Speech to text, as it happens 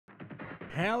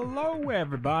Hello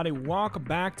everybody, welcome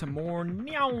back to more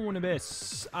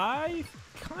Nydeleric. I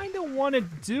kind of want to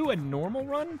do a normal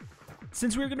run,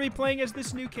 since we're going to be playing as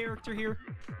this new character here.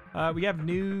 We have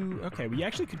we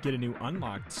actually could get a new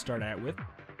unlock to start out with.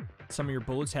 Some of your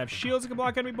bullets have shields that can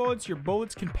block enemy bullets. Your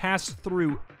bullets can pass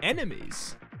through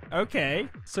enemies. Okay,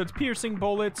 so it's piercing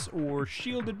bullets or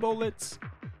shielded bullets.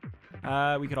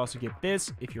 We could also get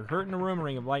this. If you're hurt in a room,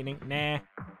 Ring of Lightning. Nah.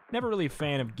 Never really a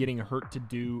fan of getting hurt to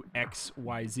do X,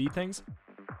 Y, Z things.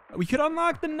 We could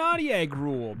unlock the Naughty Egg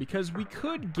rule, because we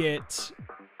could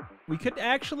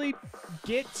actually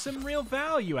get some real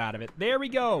value out of it. There we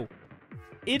go.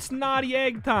 It's Naughty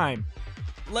Egg time.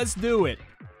 Let's do it.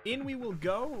 In we will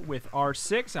go with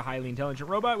R6, a highly intelligent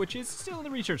robot, which is still in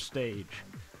the research stage.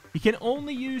 He can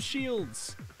only use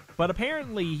shields, but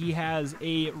apparently he has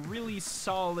a really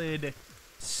solid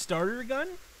starter gun.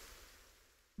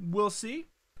 We'll see.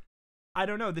 I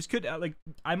don't know. This could,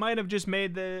 I might have just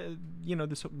made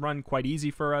this run quite easy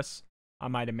for us. I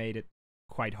might have made it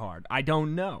quite hard. I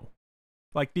don't know.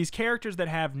 Like, these characters that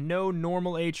have no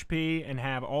normal HP and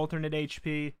have alternate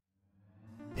HP,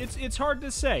 it's hard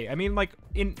to say. I mean, like,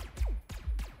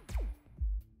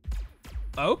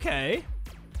 okay.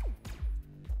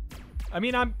 I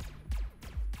mean,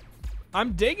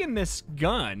 I'm digging this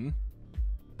gun,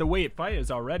 the way it fires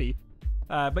already.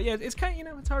 But yeah, it's kind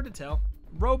of, it's hard to tell.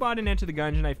 Robot and Enter the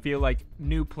Gungeon, I feel like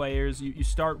new players, you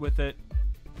start with it,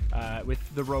 with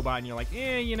the robot, and you're like,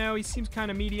 he seems kind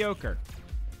of mediocre.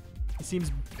 He seems,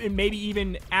 maybe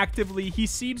even actively, he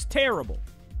seems terrible.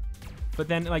 But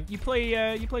then, like, you play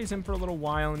as him for a little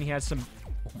while, and he has some,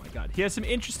 oh my god, he has some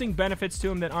interesting benefits to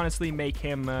him that honestly make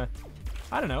him, I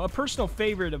don't know, a personal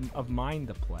favorite of mine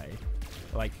to play.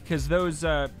 Like, because those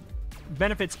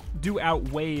benefits do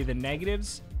outweigh the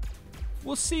negatives.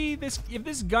 We'll see if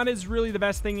this gun is really the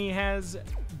best thing he has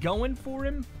going for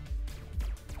him.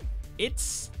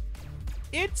 It's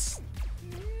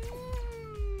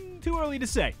too early to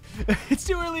say. It's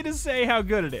too early to say how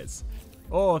good it is.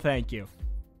 Oh, thank you.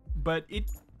 But it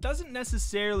doesn't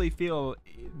necessarily feel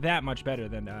that much better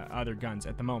than other guns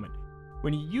at the moment.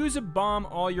 When you use a bomb,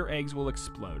 all your eggs will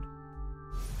explode.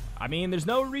 I mean, there's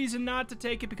no reason not to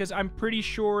take it, because I'm pretty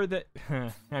sure that...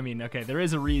 I mean, okay, there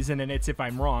is a reason, and it's if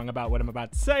I'm wrong about what I'm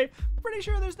about to say. I'm pretty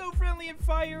sure there's no friendly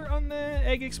fire on the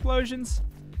egg explosions.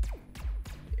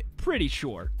 Pretty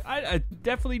sure. I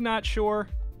definitely not sure.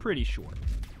 Pretty sure.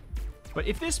 But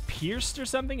if this pierced or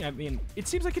something, I mean, it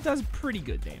seems like it does pretty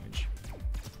good damage.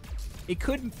 It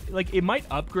could, like, it might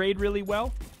upgrade really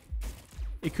well.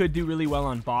 It could do really well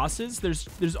on bosses.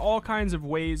 There's all kinds of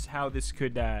ways how this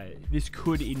could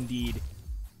indeed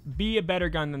be a better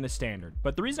gun than the standard.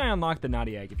 But the reason I unlocked the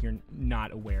Naughty Egg, if you're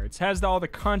not aware, it has all the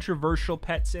controversial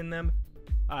pets in them.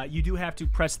 You do have to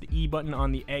press the E button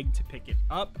on the egg to pick it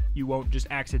up. You won't just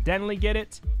accidentally get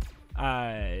it.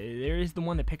 There is the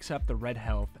one that picks up the red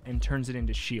health and turns it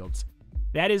into shields.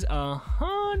 That is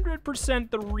 100%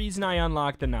 the reason I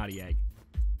unlocked the Naughty Egg,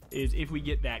 is if we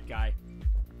get that guy.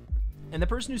 And the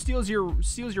person who steals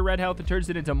your red health and turns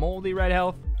it into moldy red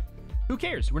health, who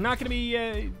cares? We're not going to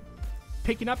be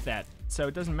picking up that, so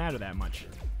it doesn't matter that much.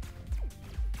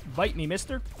 Bite me,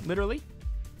 mister. Literally.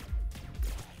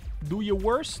 Do your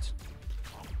worst.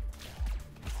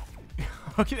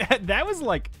 Okay, that was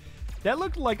like... That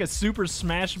looked like a Super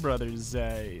Smash Brothers,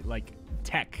 like,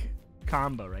 tech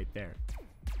combo right there.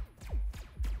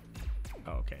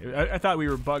 Oh, okay. I thought we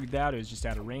were bugged out. It was just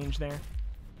out of range there.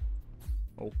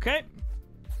 Okay.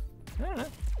 I don't know.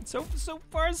 So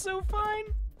far, so fine.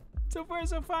 So far,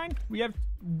 so fine. We have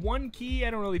one key. I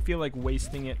don't really feel like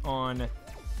wasting it on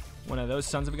one of those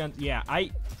sons of a gun. Yeah, I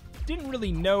didn't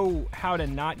really know how to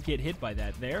not get hit by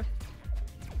that there.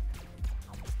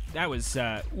 That was,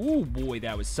 ooh, boy,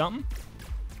 that was something.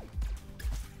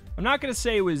 I'm not going to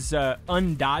say it was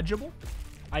undodgeable.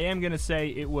 I am going to say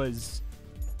it was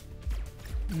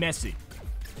messy.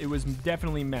 It was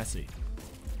definitely messy.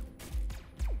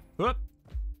 Whoop.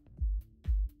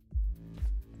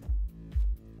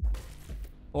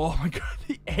 Oh my god,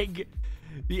 the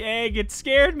egg, it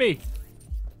scared me.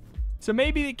 So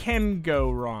maybe it can go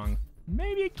wrong.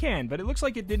 Maybe it can, but it looks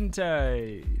like it didn't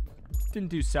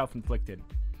do self-inflicted.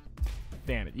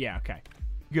 Damn it, yeah, okay.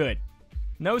 Good.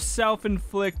 No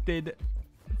self-inflicted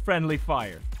friendly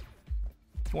fire.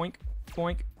 Boink,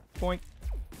 boink, boink.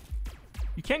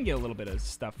 You can get a little bit of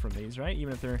stuff from these, right?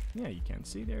 Even if they're... Yeah, you can.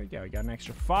 See, there we go. We got an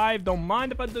extra 5. Don't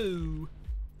mind if I do.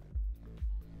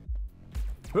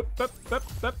 Whoop, whoop, whoop,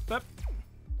 whoop, whoop.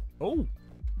 Oh.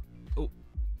 Oh.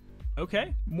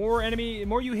 Okay. More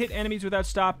you hit enemies without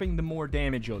stopping, the more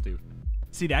damage you'll do.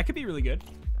 See, that could be really good.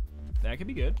 That could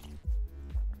be good.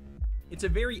 It's a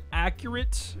very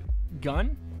accurate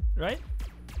gun, right?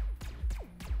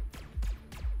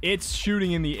 It's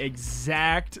shooting in the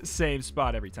exact same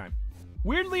spot every time.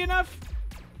 Weirdly enough,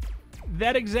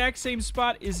 that exact same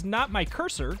spot is not my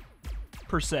cursor,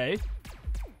 per se.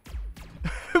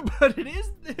 But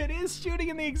it is shooting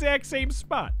in the exact same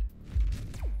spot.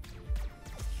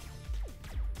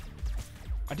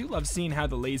 I do love seeing how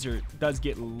the laser does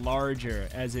get larger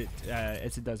as it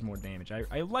does more damage.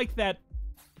 I like that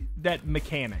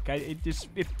mechanic.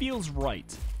 It feels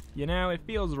right. You know, it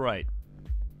feels right.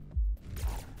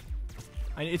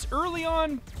 It's early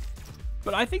on,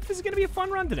 but I think this is gonna be a fun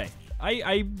run today.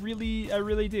 I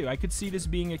really do. I could see this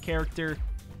being a character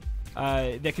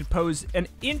that could pose an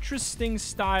interesting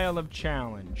style of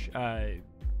challenge.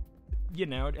 You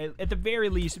know, at the very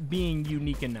least, being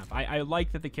unique enough. I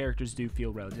like that the characters do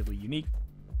feel relatively unique.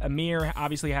 Amir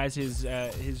obviously has his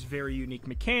very unique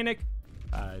mechanic.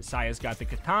 Saya's got the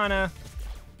katana.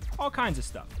 All kinds of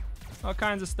stuff. All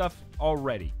kinds of stuff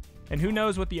already. And who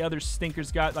knows what the other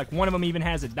stinkers got. Like, one of them even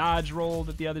has a dodge roll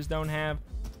that the others don't have.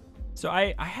 So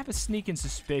I have a sneaking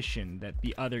suspicion that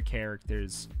the other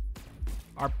characters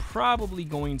are probably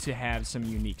going to have some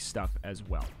unique stuff as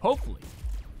well. Hopefully.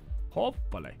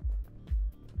 Hopefully.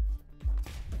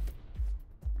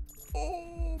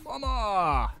 Oh,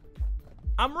 mama!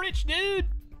 I'm rich, dude!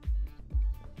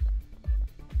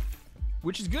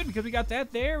 Which is good because we got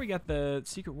that there. We got the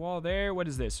secret wall there. What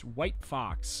is this? White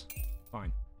fox.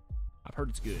 Fine. I've heard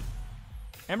it's good.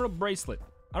 Emerald bracelet.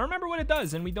 I don't remember what it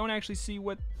does, and we don't actually see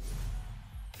what...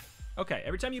 Okay,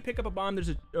 every time you pick up a bomb,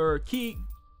 there's or key...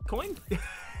 Coin?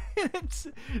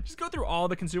 Just go through all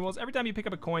the consumables. Every time you pick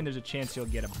up a coin, there's a chance you'll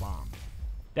get a bomb.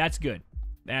 That's good.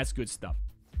 That's good stuff.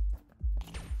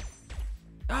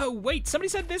 Oh, wait. Somebody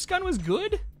said this gun was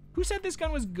good? Who said this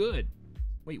gun was good?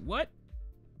 Wait, what?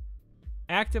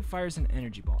 Active fires an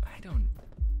energy ball.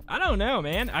 I don't know,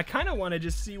 man. I kind of want to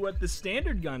just see what the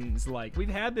standard gun's like. We've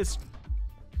had this...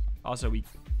 Also, we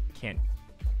can't...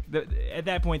 At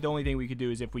that point, the only thing we could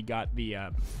do is if we got the...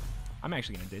 I'm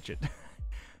actually going to ditch it.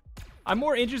 I'm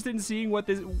more interested in seeing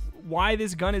why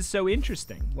this gun is so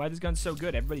interesting. Why this gun's so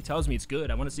good. Everybody tells me it's good.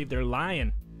 I want to see if they're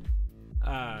lying.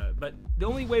 But the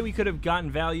only way we could have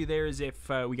gotten value there is if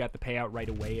we got the payout right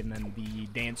away and then the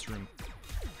dance room.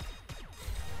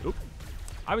 Oop.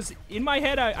 I was in my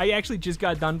head. I actually just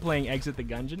got done playing Exit the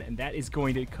Gungeon, and that is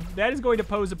going to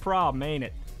pose a problem, ain't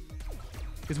it?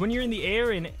 Because when you're in the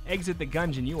air and Exit the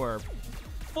Gungeon, you are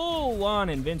full on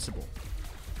invincible.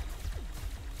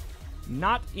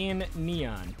 Not in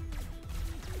Neon.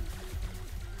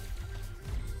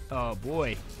 Oh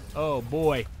boy. Oh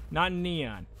boy. Not in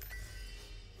Neon.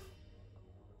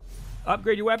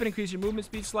 Upgrade your weapon, increase your movement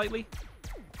speed slightly.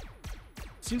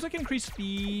 Seems like it increased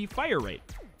the fire rate.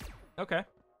 Okay.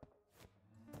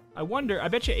 I wonder, I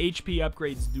bet you HP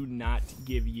upgrades do not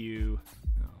give you...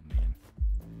 Oh, man.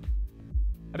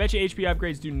 I bet you HP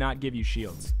upgrades do not give you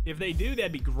shields. If they do,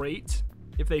 that'd be great.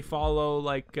 If they follow,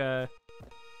 like,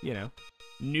 you know,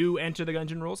 new Enter the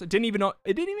Gungeon rules. It didn't even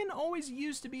always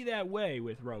used to be that way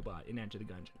with Robot in Enter the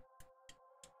Gungeon.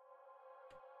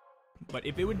 But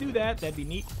if it would do that, that'd be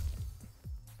neat.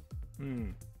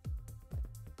 I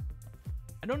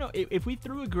don't know. If we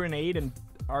threw a grenade and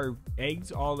our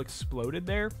eggs all exploded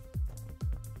there,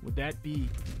 would that be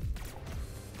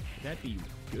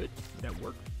good? Would that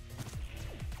work?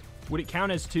 Would it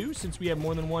count as 2 since we have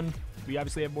more than one? We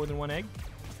obviously have more than one egg.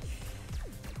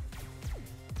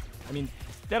 I mean,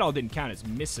 that all didn't count as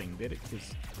missing, did it?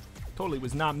 Because totally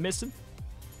was not missing.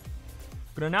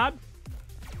 Grenade.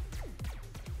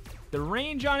 The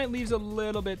range on it leaves a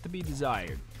little bit to be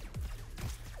desired.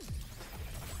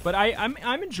 But I'm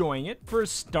enjoying it. For a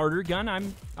starter gun,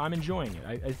 I'm enjoying it.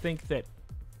 I think that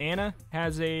Anna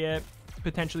has a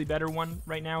potentially better one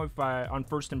right now if on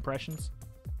first impressions.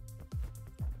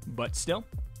 But still,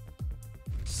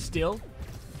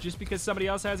 just because somebody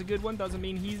else has a good one doesn't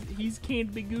mean he's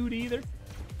can't be good either.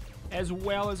 As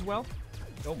well.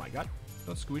 Oh my god.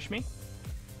 Don't squish me.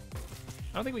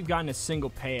 I don't think we've gotten a single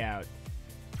payout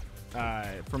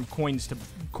from coins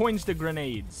to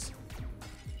grenades.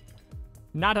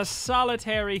 Not a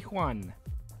solitary one.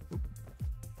 Oop.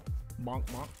 Bonk,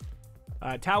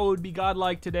 bonk. Tawa would be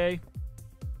godlike today.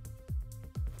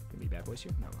 Can be bad voice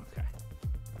here? No, okay.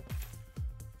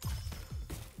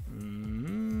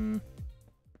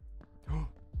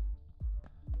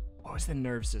 What was the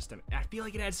nerve system? I feel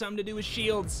like it had something to do with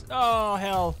shields. Oh,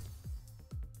 hell.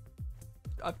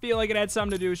 I feel like it had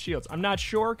something to do with shields. I'm not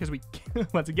sure because we,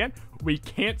 once again, we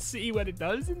can't see what it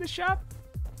does in the shop.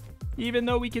 Even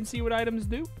though we can see what items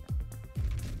do.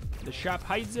 The shop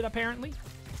hides it, apparently.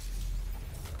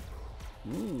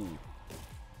 Ooh.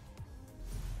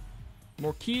 The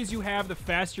more keys you have, the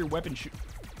faster your weapon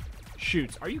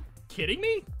shoots. Are you kidding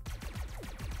me?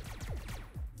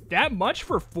 That much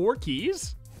for 4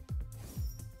 keys?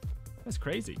 That's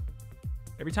crazy.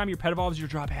 Every time your pet evolves, you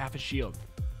drop half a shield.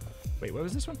 Wait, what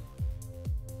was this one?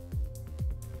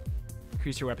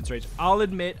 Increase your weapons range. I'll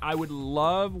admit, I would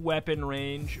love weapon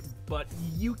range, but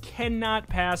you cannot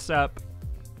pass up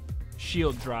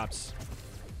shield drops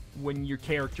when your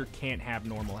character can't have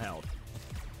normal health.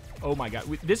 Oh my god.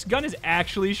 This gun is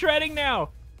actually shredding now.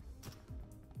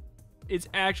 It's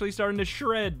actually starting to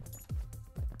shred.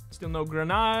 Still no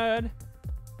grenade.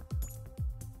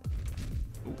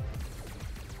 Ooh.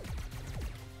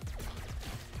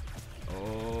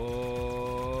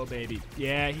 Oh, baby.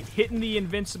 Yeah, hitting the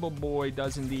invincible boy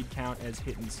does indeed count as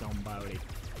hitting somebody.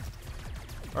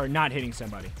 Or not hitting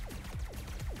somebody.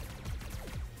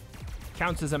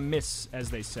 Counts as a miss, as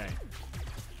they say.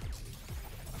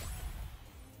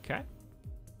 Okay.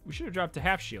 We should have dropped to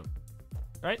half shield.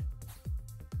 Right?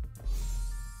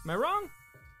 Am I wrong?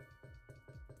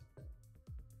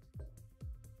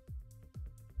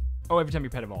 Oh, every time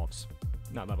your pet evolves.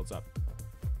 Not levels up.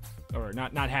 Or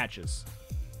not hatches.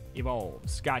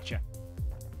 Evolves. Gotcha.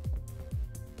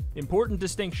 Important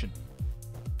distinction.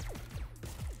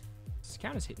 Does this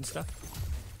count as hitting stuff?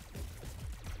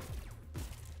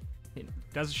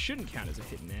 Shouldn't count as a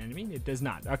hidden enemy. It does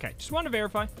not. Okay, just want to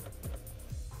verify.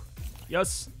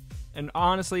 Yes. And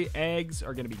honestly, eggs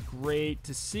are going to be great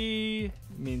to see. It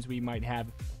means we might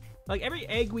have... Like, every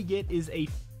egg we get is a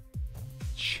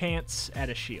chance at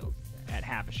a shield. At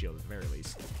half a shield, at the very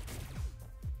least.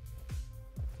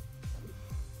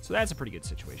 So that's a pretty good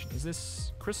situation. Is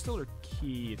this crystal or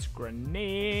key? It's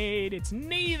grenade. It's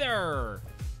neither!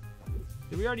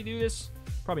 Did we already do this?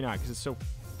 Probably not, because it's so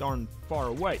darn far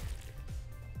away.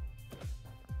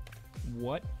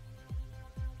 What?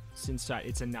 It's inside.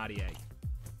 It's a naughty egg.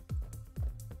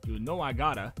 You know I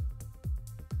gotta.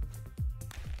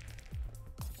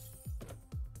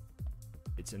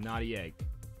 It's a naughty egg.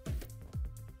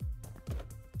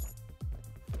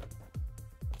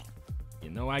 You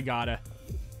know I gotta.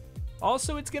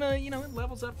 Also, it's gonna, you know, it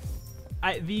levels up.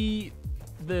 The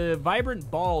vibrant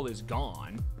ball is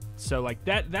gone. So, like,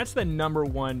 that's the number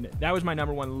one. That was my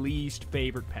number one least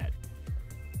favorite pet.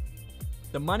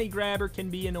 The money grabber can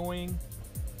be annoying.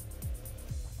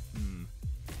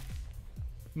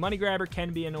 Money grabber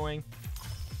can be annoying.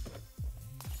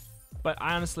 But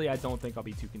honestly, I don't think I'll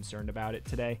be too concerned about it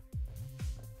today.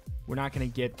 We're not gonna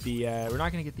get the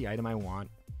item I want.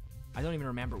 I don't even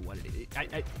remember what it is.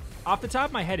 Off the top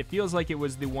of my head, it feels like it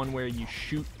was the one where you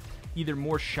shoot either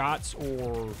more shots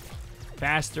or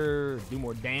faster, do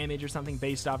more damage or something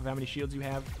based off of how many shields you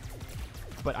have.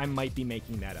 But I might be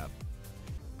making that up.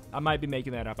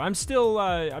 I'm still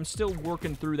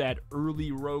working through that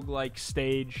early roguelike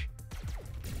stage.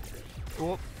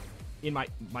 Oh, in my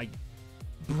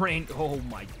brain. Oh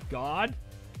my god.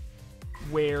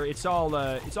 Where it's all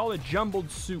a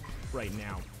jumbled soup right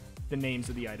now. The names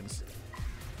of the items.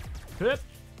 Hup.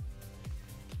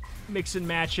 Mix and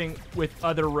matching with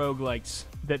other roguelikes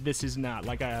that this is not.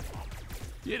 Like a,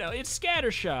 you know, it's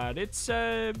Scattershot. It's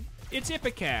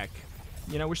Ipecac.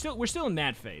 You know, we're still in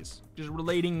that phase. Just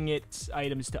relating its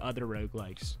items to other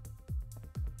roguelikes.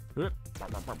 Hup.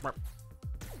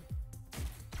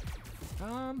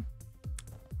 I'm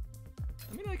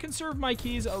gonna conserve my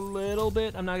keys a little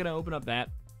bit. I'm not gonna open up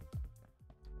that.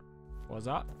 What's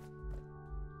that?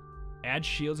 Add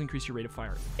shields, increase your rate of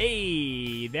fire.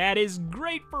 Hey, that is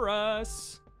great for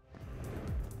us.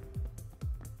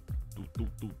 Fill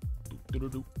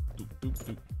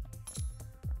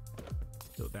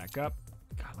it back up.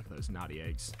 God, look at those naughty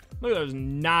eggs. Look at those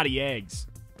naughty eggs.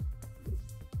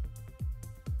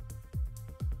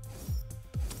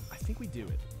 I think we do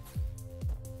it.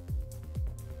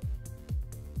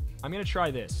 I'm gonna try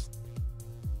this.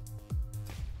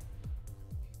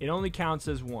 It only counts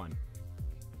as one.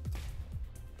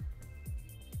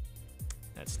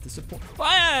 That's disappointing.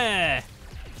 Ah!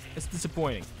 That's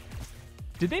disappointing.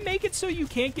 Did they make it so you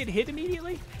can't get hit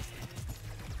immediately?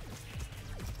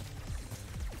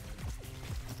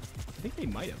 I think they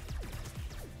might have.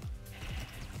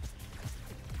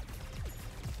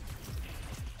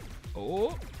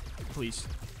 Oh, please.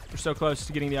 We're so close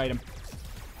to getting the item.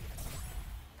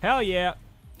 Hell yeah.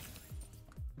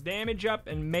 Damage up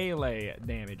and melee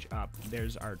damage up.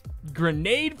 There's our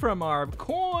grenade from our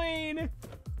coin.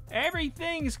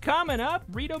 Everything's coming up.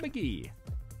 Rito McGee.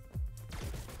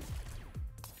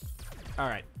 All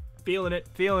right. Feeling it,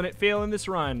 feeling it, feeling this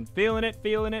run. Feeling it,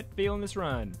 feeling it, feeling this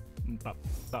run.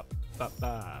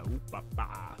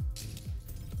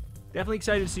 Definitely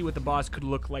excited to see what the boss could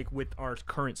look like with our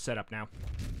current setup now.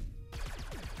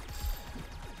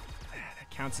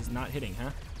 counts as not hitting, huh?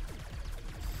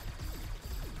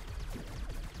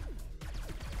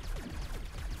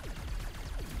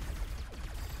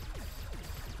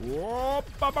 Whoop.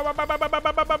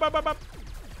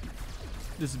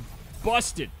 This is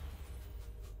busted.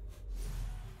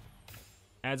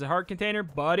 Adds a heart container,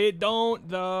 but it don't,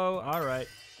 though. All right.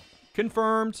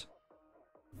 Confirmed.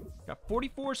 Got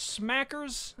 44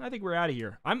 smackers. I think we're out of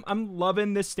here. I'm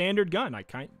loving this standard gun.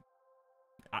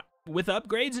 With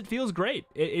upgrades, it feels great.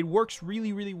 It works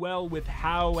really, really well with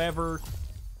however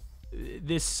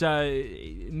this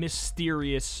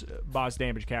mysterious boss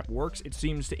damage cap works. It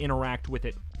seems to interact with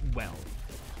it well.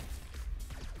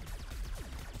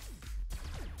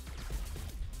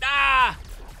 Ah!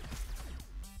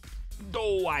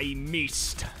 Oh, I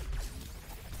missed.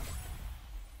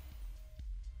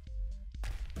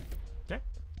 Okay.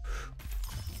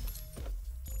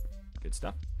 Good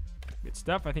stuff. Good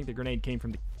stuff. I think the grenade came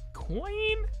from the coin.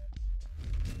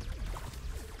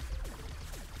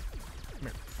 Come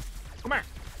here. Come here.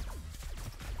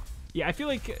 Yeah, I feel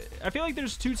like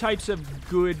there's two types of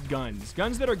good guns.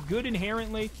 Guns that are good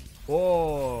inherently.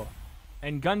 Oh.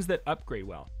 And guns that upgrade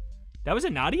well. That was a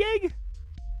naughty egg?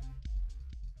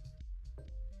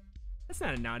 That's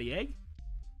not a naughty egg.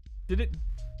 Did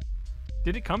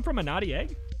it come from a naughty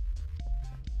egg?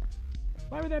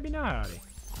 Why would that be naughty?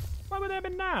 Why would that be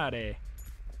naughty?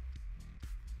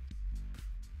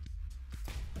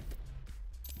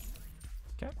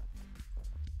 Okay.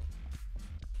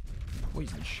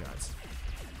 Poison shots.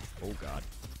 Oh god.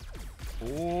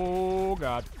 Oh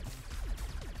god.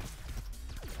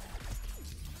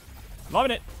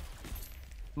 Loving it.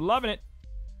 Loving it.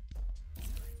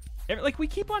 Like, we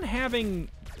keep on having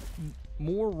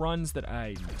more runs that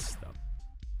I messed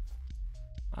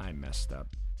up.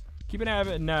 Keep on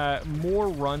having more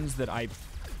runs that I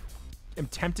am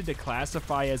tempted to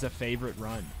classify as a favorite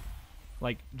run.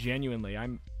 Like, genuinely,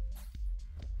 I'm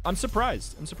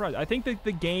surprised. I'm surprised. I think that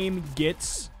the game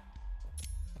gets...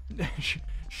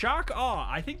 Shock awe.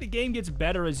 I think the game gets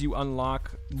better as you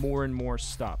unlock more and more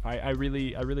stuff. I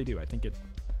really do. I think it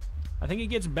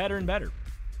gets better and better.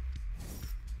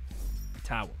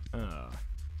 Towel.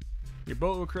 Your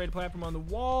boat will create a platform on the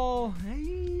wall.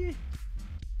 Hey.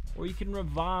 Or you can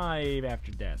revive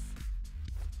after death.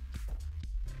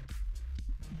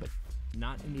 But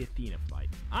not in the Athena fight.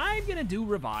 I'm gonna do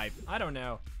revive. I don't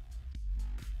know.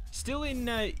 Still in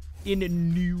a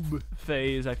noob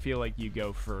phase, I feel like you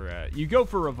go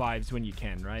for revives when you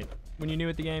can, right? When you're new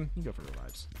at the game, you go for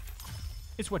revives.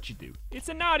 It's what you do. It's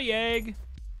a naughty egg.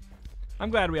 I'm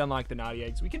glad we unlocked the naughty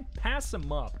eggs. We can pass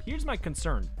them up. Here's my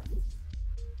concern.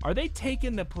 Are they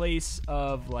taking the place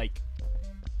of, like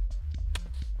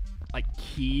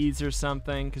keys or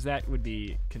something? Because that would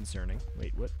be concerning.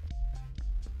 Wait, what?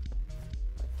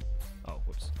 Oh,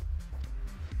 whoops.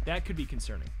 That could be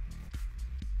concerning.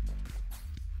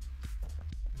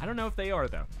 I don't know if they are,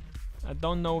 though. I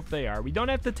don't know if they are. We don't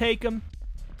have to take them.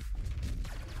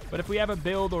 But if we have a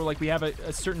build or, like, we have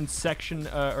a certain section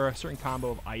or a certain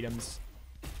combo of items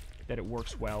that it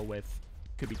works well with,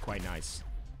 could be quite nice.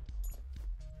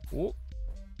 Ooh.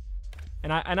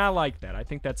 And I like that. I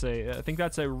think that's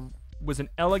was an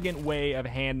elegant way of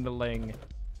handling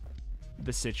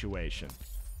the situation.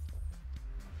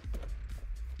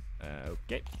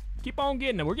 Okay. Keep on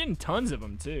getting them. We're getting tons of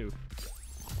them too.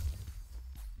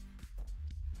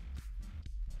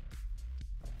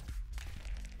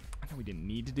 I know we didn't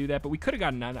need to do that, but we could have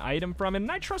gotten an item from it,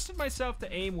 and I trusted myself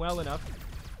to aim well enough.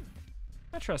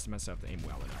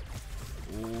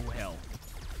 Oh, hell.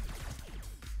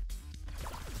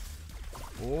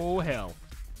 Oh, hell.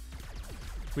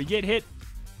 If we get hit,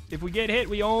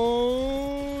 we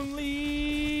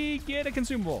only get a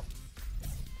consumable.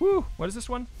 Woo, what is this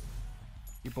one?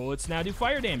 Your bullets now do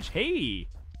fire damage. Hey,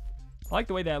 I like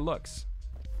the way that looks.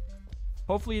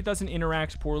 Hopefully it doesn't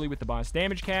interact poorly with the boss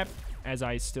damage cap, as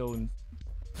I still am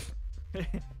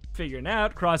figuring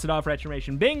out. Cross it off,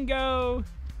 Retromation. Bingo!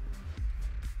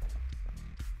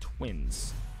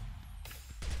 Twins.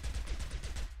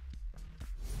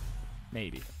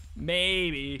 Maybe.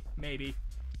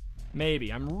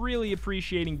 I'm really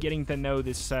appreciating getting to know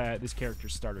this this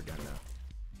character's starter gun now.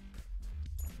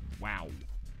 Wow.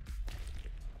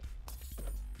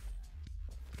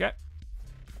 Okay.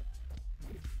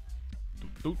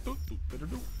 It feels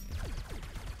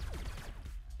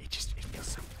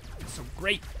so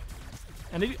great.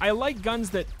 And I like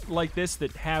guns that like this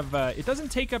that have it doesn't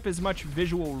take up as much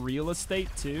visual real estate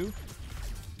too.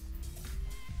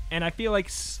 And I feel like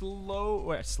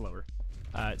slower.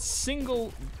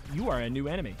 Single. You are a new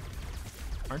enemy,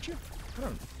 aren't you?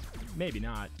 Maybe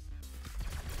not.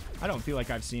 I don't feel like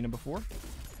I've seen him before.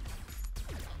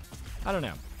 I don't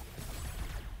know.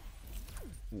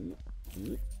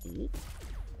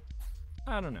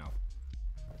 I don't know.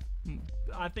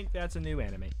 I think that's a new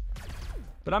enemy.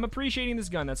 But I'm appreciating this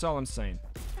gun, that's all I'm saying.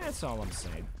 That's all I'm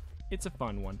saying. It's a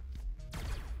fun one.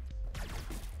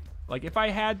 Like, if I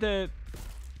had to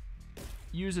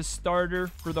use a starter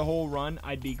for the whole run,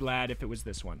 I'd be glad if it was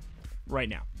this one. Right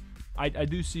now. I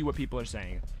do see what people are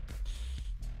saying.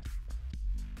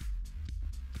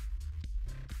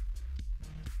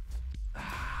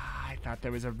 I thought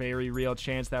there was a very real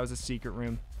chance that was a secret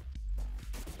room.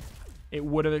 It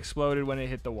would have exploded when it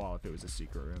hit the wall if it was a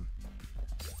secret room.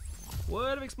 Would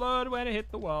have exploded when it hit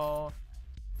the wall.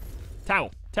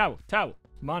 Towel, towel, towel.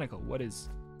 Monocle, what is...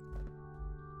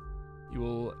 You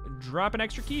will drop an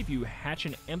extra key if you hatch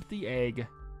an empty egg.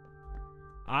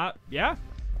 Yeah.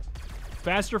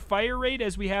 Faster fire rate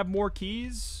as we have more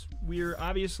keys. We're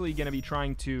obviously going to be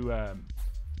trying to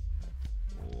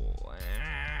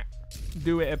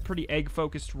do a pretty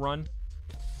egg-focused run.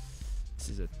 It's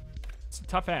a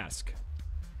tough ask.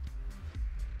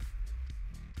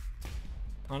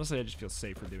 Honestly, I just feel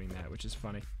safer doing that, which is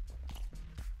funny.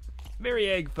 Very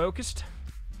egg-focused.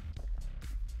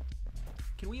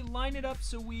 Can we line it up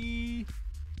so we...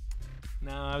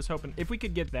 No, I was hoping... If we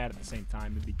could get that at the same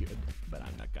time, it'd be good. But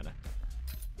I'm not gonna.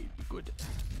 It'd be good.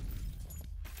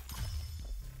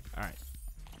 Alright.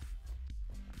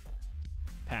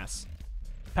 Pass.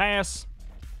 Pass!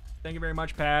 Thank you very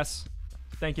much, pass.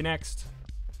 Thank you, next.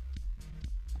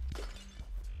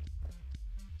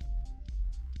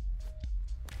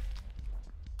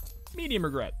 Medium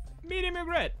regret. Medium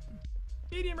regret.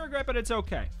 Medium regret, but it's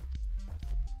okay.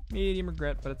 Medium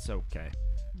regret, but it's okay.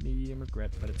 Medium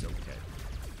regret, but it's okay.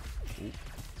 Ooh,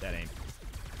 that ain't.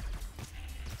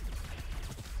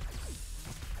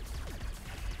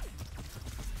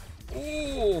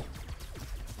 Ooh!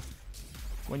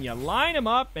 When you line them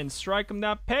up and strike them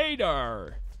that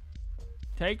payday.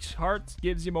 Takes hearts,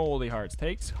 gives you moldy hearts.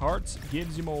 Takes hearts,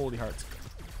 gives you moldy hearts.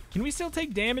 Can we still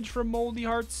take damage from moldy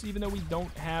hearts even though we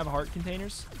don't have heart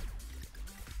containers?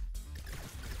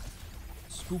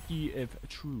 Spooky if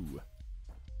true.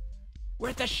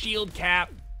 Where's the shield cap?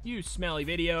 You smelly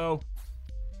video.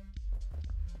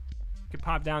 Could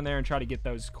pop down there and try to get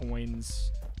those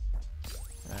coins.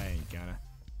 I ain't gonna.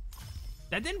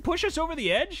 That didn't push us over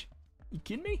the edge? You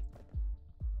kidding me?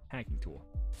 Hacking tool.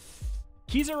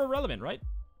 Keys are irrelevant, right?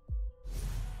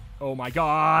 Oh my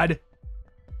god.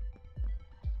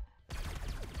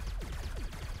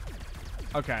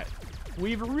 Okay.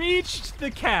 We've reached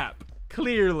the cap.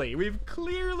 Clearly. We've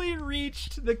clearly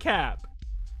reached the cap.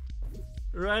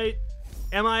 Right?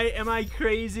 Am I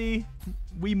crazy?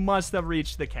 We must have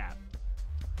reached the cap.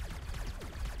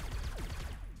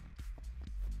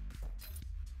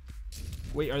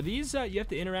 Wait, are these, you have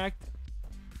to interact?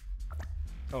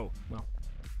 Oh, well.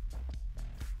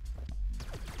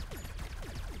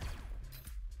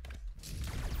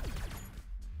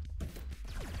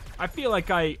 I feel like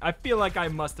I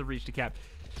must have reached a cap.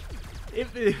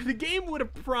 If the game would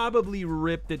have probably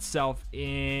ripped itself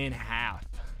in half.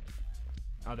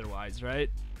 Otherwise, right?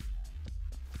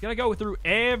 Gotta go through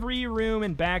every room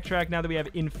and backtrack now that we have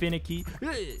infinite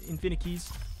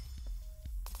keys.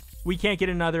 We can't get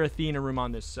another Athena room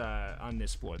on this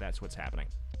floor. That's what's happening.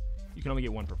 You can only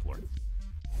get one per floor.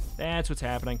 That's what's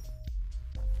happening.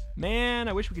 Man,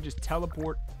 I wish we could just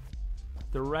teleport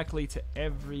directly to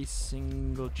every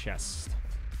single chest.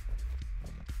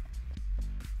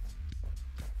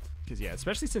 Because, yeah,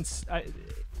 especially since...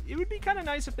 it would be kind of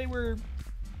nice if they were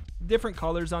different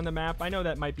colors on the map. I know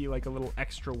that might be like a little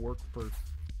extra work for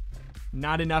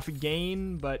not enough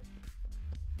gain, but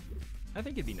I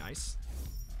think it'd be nice.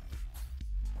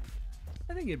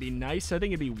 I think it'd be nice. I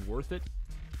think it'd be worth it.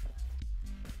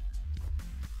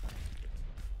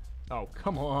 Oh,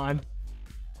 come on.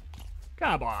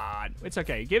 Come on. It's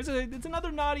okay. It's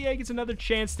another naughty egg. It's another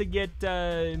chance to get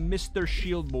Mr.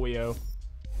 Shield Boyo.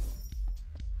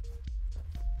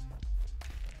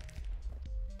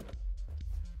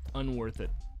 Unworth it.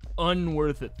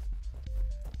 Unworth it.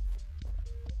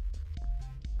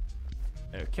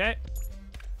 Okay.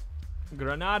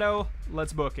 Granado.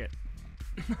 Let's book it.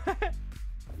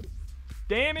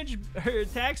 Damage or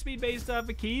attack speed based off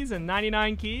of keys and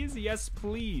 99 keys? Yes,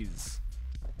 please.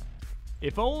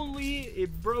 If only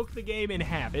it broke the game in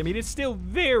half. I mean, it's still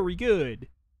very good.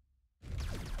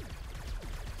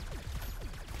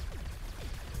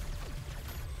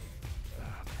 Oh,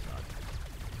 my God.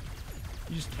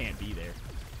 You just can't be there.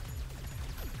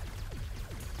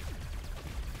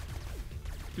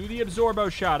 Do the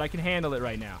Absorbo shot. I can handle it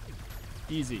right now.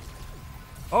 Easy.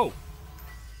 Oh.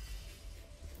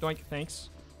 Doink, thanks.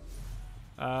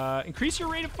 Increase your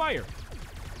rate of fire.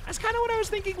 That's kind of what I was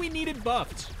thinking we needed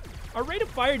buffed. Our rate of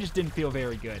fire just didn't feel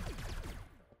very good.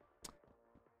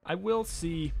 I will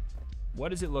see. What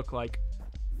does it look like?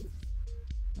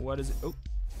 What is it? Oh.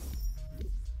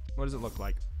 What does it look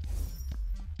like?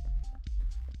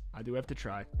 I do have to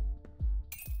try.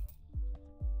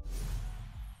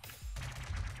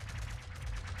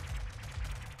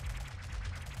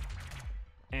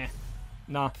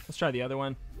 Nah, let's try the other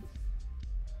one.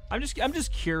 I'm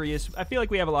just curious. I feel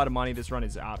like we have a lot of money. This run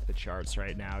is off the charts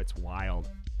right now. It's wild.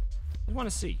 I want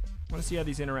to see. I want to see how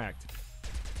these interact.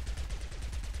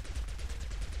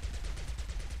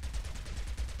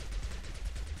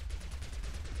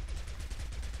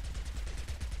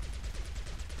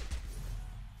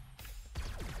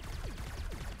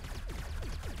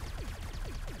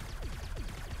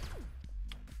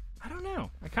 I don't know.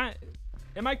 I kind of...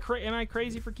 Am I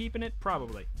crazy for keeping it?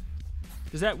 Probably.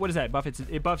 Does that, what does that buff?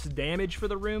 It buffs damage for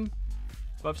the room.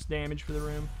 Buffs damage for the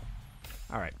room.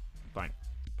 All right, fine.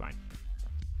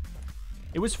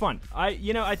 It was fun.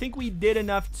 I think we did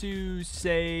enough to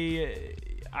say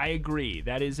I agree.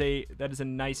 That is a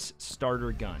nice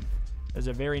starter gun. That's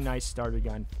a very nice starter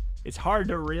gun. It's hard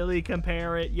to really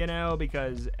compare it,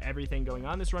 because everything going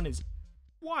on this run is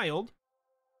wild.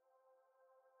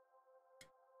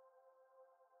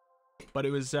 But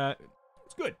it was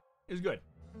it's good. It was good.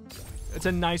 It's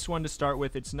a nice one to start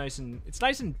with. It's nice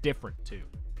and different too.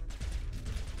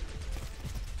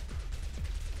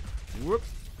 Whoop.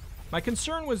 My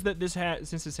concern was that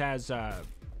since this has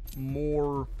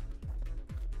more.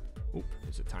 Oh,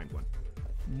 there's a timed one.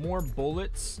 More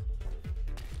bullets.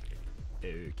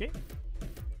 Okay.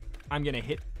 I'm gonna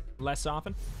hit less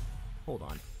often. Hold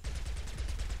on.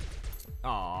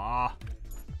 Ah.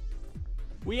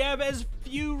 We have as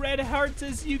few red hearts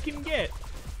as you can get.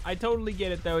 I totally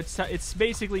get it, though. It's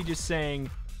basically just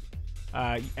saying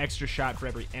extra shot for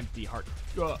every empty heart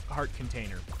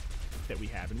container that we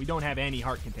have. And we don't have any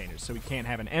heart containers, so we can't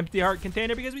have an empty heart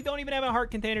container because we don't even have a heart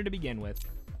container to begin with.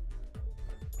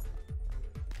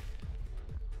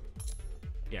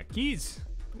 Yeah, keys.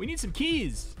 We need some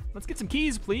keys. Let's get some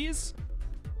keys, please.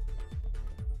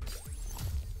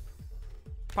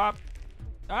 Pop.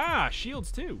 Ah,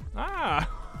 shields too. Ah,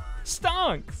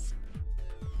 stonks.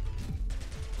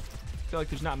 I feel like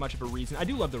there's not much of a reason. I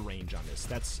do love the range on this.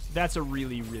 That's a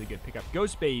really, really good pickup.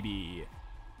 Ghost Baby.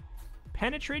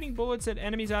 Penetrating bullets at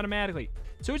enemies automatically.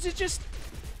 So is it just...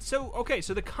 okay,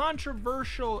 so the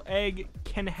controversial egg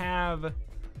can have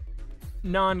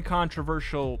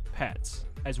non-controversial pets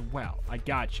as well. I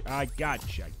gotcha.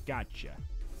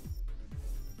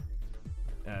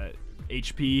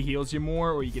 HP heals you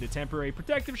more, or you get a temporary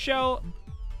protective shell.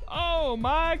 Oh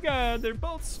my god, they're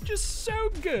both just so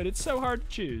good. It's so hard to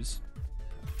choose.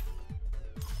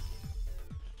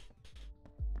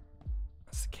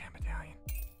 That's the Cam Medallion.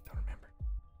 Don't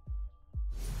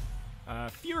remember.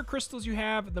 Fewer crystals you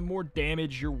have, the more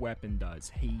damage your weapon does.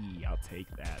 Hey, I'll take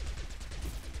that.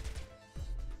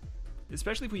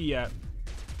 Especially if we,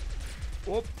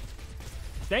 oh,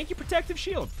 thank you, protective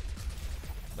shield.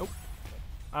 Nope.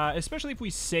 Especially if we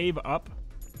save up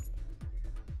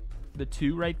the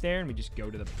 2 right there and we just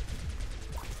go to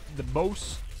the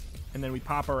boss and then we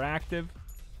pop our active.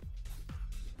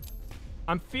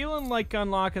 I'm feeling like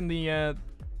unlocking the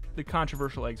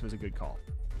controversial eggs was a good call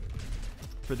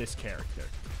for this character.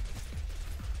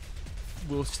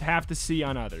 We'll have to see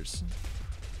on others.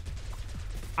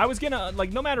 I was gonna,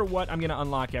 like, no matter what, I'm gonna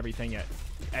unlock everything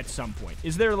at some point.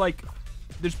 Is there, like,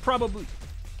 there's probably,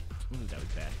 ooh, that was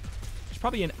bad.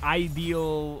 Probably an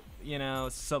ideal,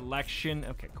 selection.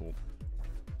 Okay, cool.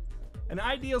 An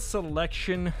ideal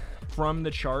selection from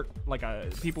the chart. Like,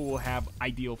 people will have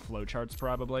ideal flowcharts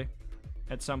probably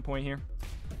at some point here.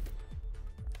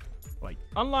 Like,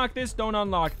 unlock this, don't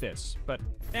unlock this. But,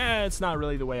 it's not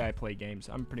really the way I play games.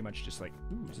 I'm pretty much just like,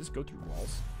 ooh, does this go through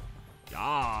walls?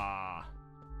 Ah,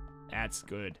 that's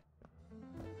good.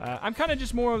 I'm kind of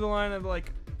just more of the line of,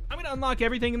 like, I'm going to unlock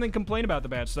everything and then complain about the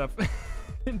bad stuff.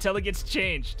 Until it gets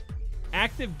changed.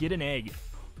 Active, get an egg.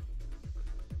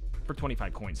 For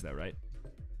 25 coins, though, right?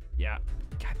 Yeah.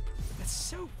 God, that's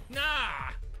so... Nah!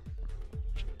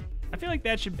 I feel like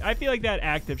that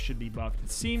active should be buffed. It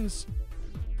seems...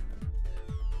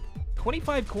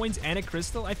 25 coins and a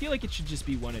crystal? I feel like it should just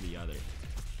be one or the other.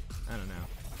 I don't know.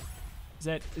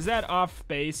 Is that off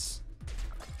base?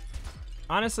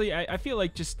 Honestly, I feel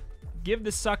like just... Give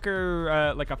the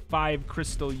sucker, like, a 5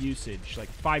 crystal usage. Like,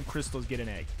 5 crystals get an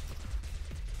egg.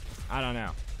 I don't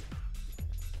know.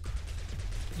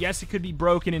 Yes, it could be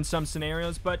broken in some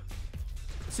scenarios, but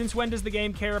since when does the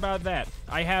game care about that?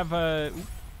 I have,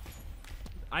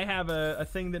 I have a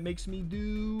thing that makes me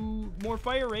do more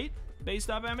fire rate based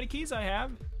off how many keys I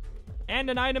have. And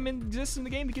an item exists in the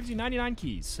game that gives you 99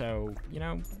 keys. So, you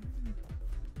know,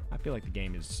 I feel like the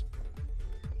game is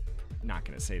not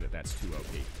going to say that that's too OP.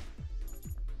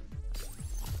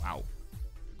 Wow.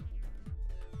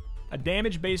 A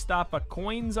damage based off a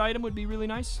coins item would be really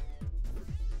nice.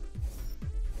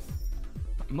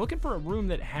 I'm looking for a room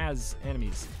that has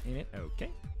enemies in it. Okay.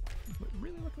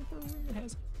 Really looking for a room that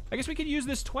has... I guess we could use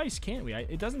this twice, can't we?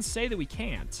 It doesn't say that we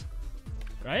can't.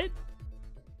 Right?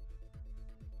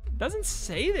 It doesn't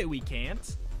say that we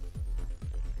can't.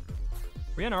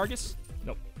 Are we on Argus?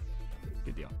 Nope.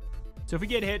 Good deal. So if we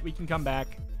get hit, we can come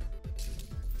back.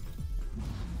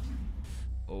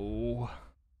 Oh.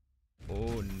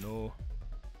 Oh, no.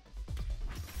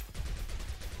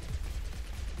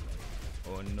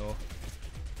 Oh, no.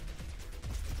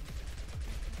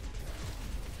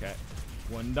 Okay.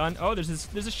 One done. Oh, there's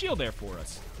a shield there for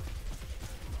us.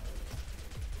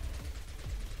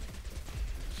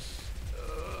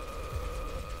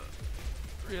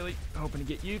 Really hoping to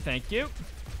get you. Thank you.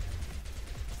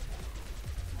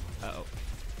 Uh-oh.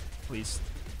 Please.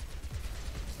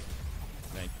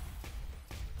 Thank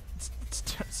you.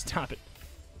 Stop it.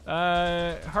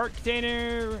 Heart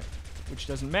container, which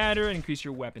doesn't matter, and increase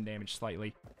your weapon damage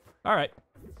slightly. All right.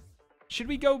 Should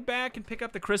we go back and pick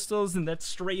up the crystals and that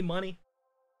stray money?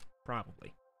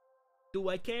 Probably. Do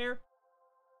I care?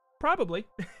 Probably.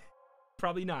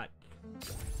 Probably not.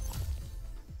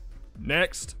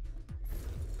 Next.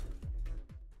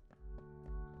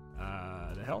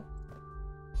 The hell?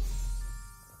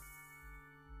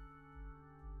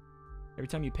 Every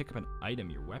time you pick up an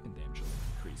item, your weapon damage will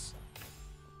increase.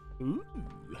 Ooh.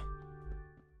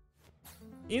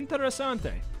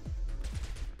 Interessante.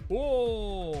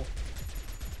 Oh.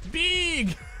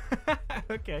 Big!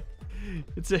 Okay.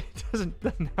 It doesn't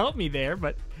help me there,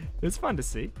 but it's fun to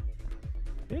see.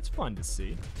 It's fun to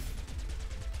see.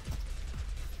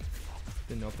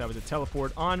 Didn't know if that was a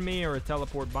teleport on me or a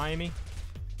teleport by me.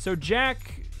 So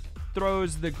Jack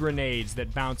throws the grenades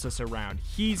that bounce us around.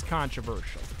 He's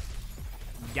controversial.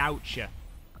 Gotcha.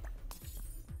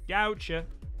 Gotcha.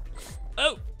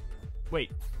 Oh!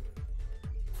 Wait.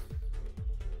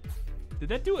 Did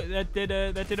that do it? That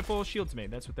did a full shield to me.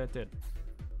 That's what that did.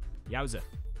 Yowza.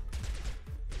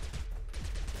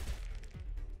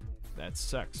 That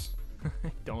sucks.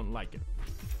 I don't like it.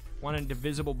 Want a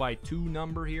divisible by 2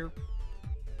 number here.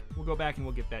 We'll go back and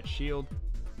we'll get that shield.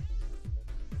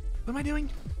 What am I doing?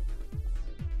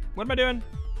 What am I doing?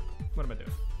 What am I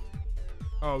doing?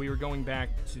 Oh, we were going back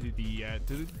to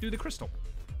do the crystal.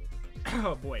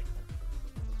 Oh boy.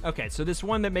 Okay, so this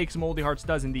one that makes moldy hearts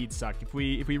does indeed suck. If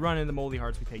we run into moldy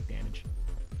hearts, we take damage.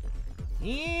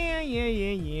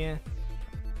 Yeah.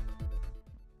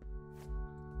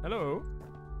 Hello.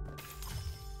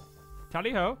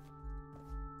 Tally ho.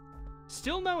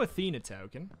 Still no Athena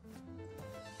token.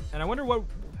 And I wonder what...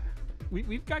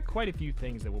 We've got quite a few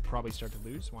things that we'll probably start to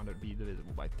lose. Want to be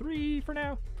divisible by 3 for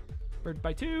now. Or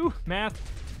by 2. Math.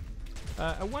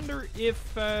 I wonder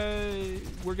if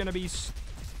we're going to be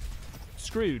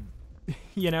screwed.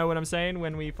 You know what I'm saying?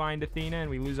 When we find Athena and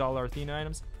we lose all our Athena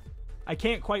items. I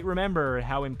can't quite remember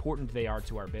how important they are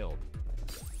to our build.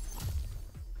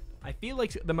 I feel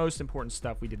like the most important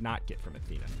stuff we did not get from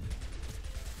Athena.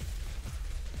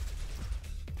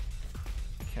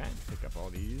 Okay, pick up all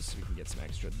these so we can get some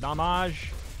extra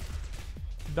damage.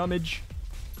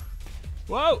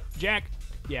 Whoa, Jack.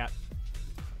 Yeah.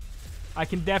 I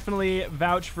can definitely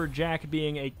vouch for Jack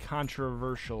being a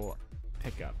controversial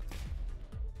pickup.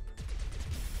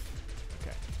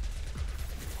 Okay.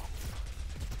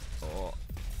 Oh.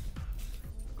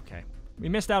 Okay. We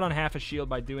missed out on half a shield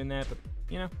by doing that, but,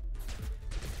 you know.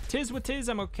 Tis what tis,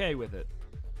 I'm okay with it.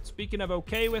 Speaking of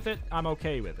okay with it, I'm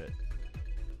okay with it.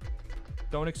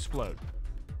 Don't explode.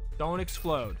 Don't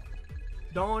explode.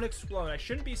 Don't explode. I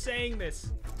shouldn't be saying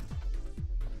this.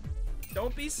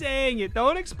 Don't be saying it.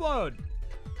 Don't explode.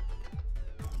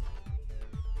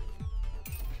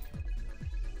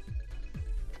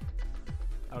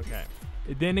 Okay.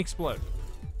 It didn't explode.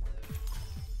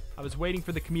 I was waiting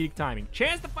for the comedic timing.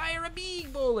 Chance to fire a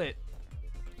big bullet.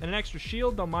 And an extra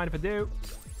shield. Don't mind if I do.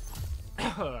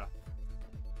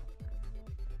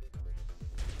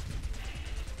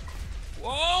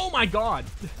 Oh my god.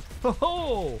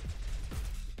 Oh.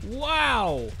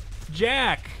 Wow.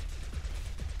 Jack.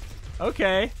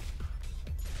 Okay.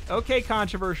 Okay,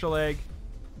 controversial egg.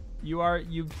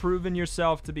 You've proven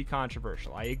yourself to be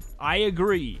controversial. I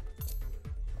agree.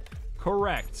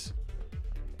 Correct.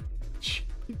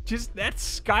 Just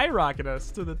that's skyrocketed us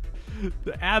to the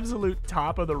absolute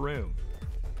top of the room.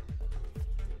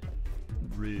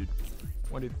 rude.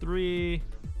 1, 2, 3.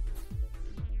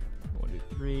 1,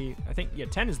 2, 3. I think, yeah,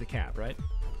 10 is the cap, right?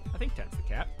 I think 10's the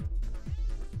cap.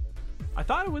 I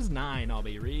thought it was 9, I'll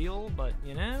be real, but,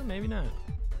 you know, maybe not.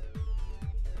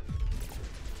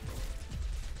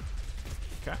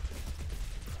 Okay.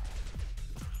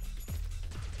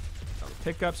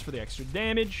 Pickups for the extra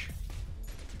damage.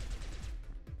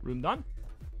 Room done.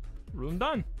 Room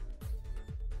done.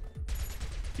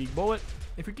 Big bullet.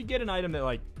 If we could get an item that,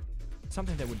 like,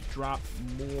 something that would drop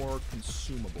more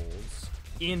consumables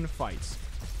in fights,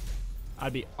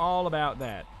 I'd be all about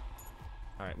that.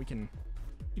 All right, we can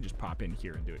just pop in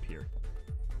here and do it here.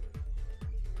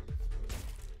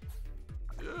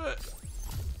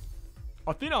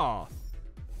 Athena.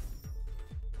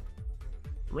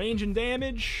 Range and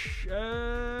damage.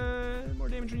 More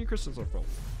damage when your crystals are full.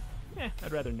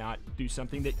 I'd rather not do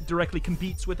something that directly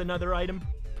competes with another item.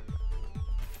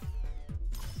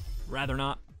 Rather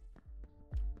not.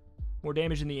 More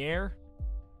damage in the air?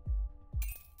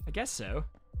 I guess so.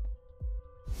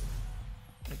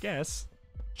 I guess.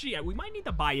 Gee, we might need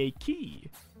to buy a key.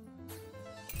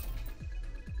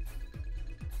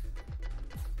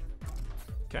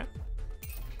 Okay.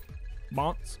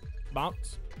 Bounce.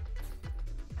 Bounce.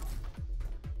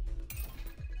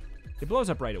 It blows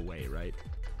up right away, right?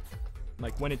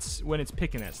 Like when it's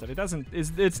picking that stuff. It doesn't,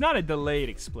 it's not a delayed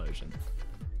explosion.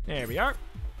 There we are.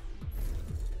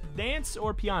 Dance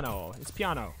or piano? It's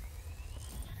piano.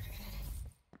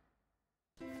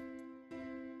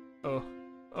 Oh.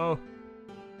 Oh.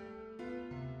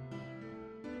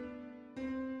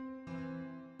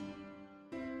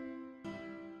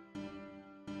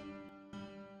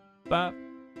 Ba,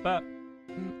 ba,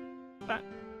 ba,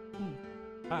 ooh,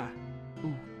 ah,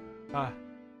 ooh, ah,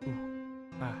 ooh,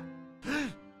 ah.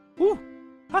 Ooh,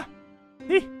 ah,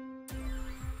 hee.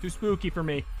 Too spooky for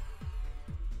me.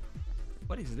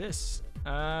 What is this?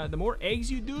 The more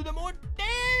eggs you do, the more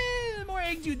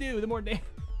eggs you do, the more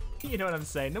you know what I'm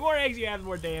saying. The more eggs you have, the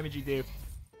more damage you do.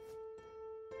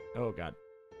 Oh god.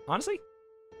 Honestly,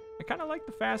 I kind of like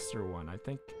the faster one. I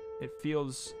think it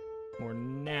feels more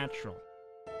natural.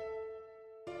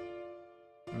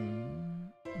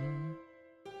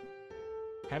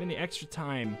 Having the extra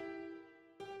time.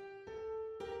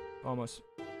 Almost.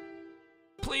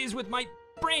 Pleased with my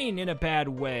brain in a bad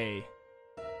way.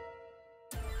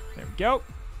 There we go.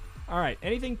 Alright,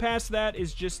 anything past that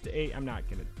is just a... I'm not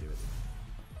gonna do it.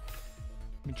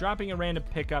 I mean, dropping a random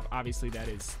pickup, obviously that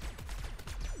is...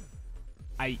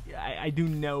 I do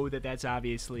know that that's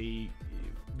obviously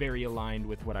very aligned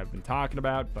with what I've been talking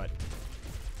about, but...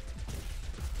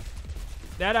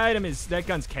 That item is... That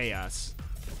gun's chaos.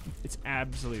 It's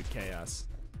absolute chaos.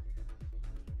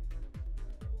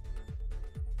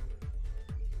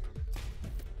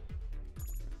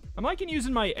 I'm liking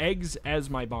using my eggs as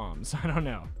my bombs. I don't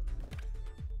know.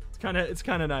 It's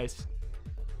kind of nice.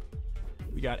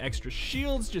 We got extra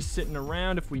shields just sitting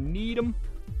around if we need them.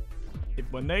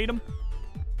 If we need them.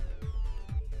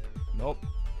 Nope.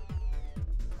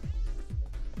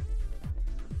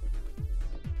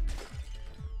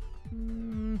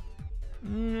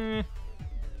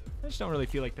 I just don't really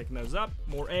feel like picking those up.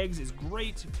 More eggs is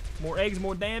great. More eggs,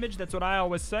 more damage. That's what I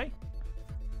always say.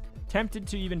 Tempted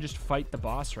to even just fight the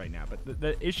boss right now, but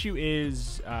the issue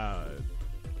is as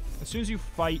soon as you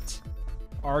fight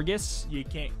Argus, you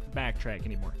can't backtrack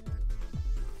anymore.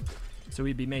 So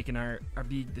we'd be making our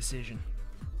big decision.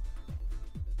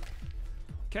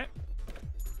 Okay.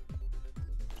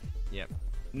 Yep.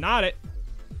 Not it.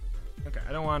 Okay,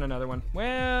 I don't want another one.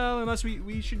 Well, unless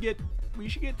we should get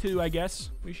 2, I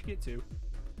guess. We should get 2.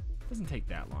 Doesn't take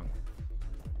that long.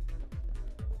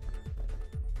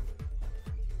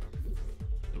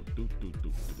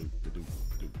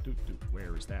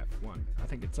 Where is that one? I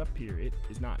think it's up here. It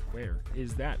is not. Where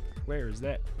is that? Where is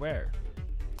that? Where?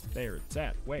 There it's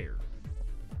at. Where?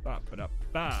 Ba ba da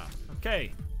ba.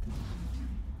 Okay.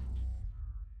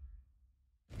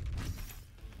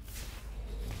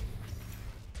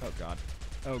 Oh god.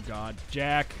 Oh god.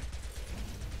 Jack.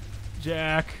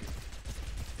 Jack.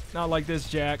 Not like this,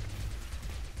 Jack.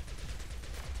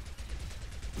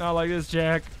 Not like this,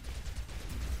 Jack.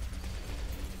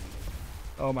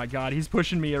 Oh my god, he's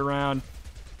pushing me around.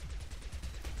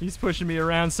 He's pushing me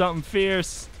around something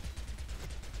fierce.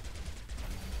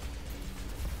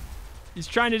 He's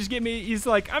trying to just get me. He's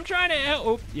like, I'm trying to help.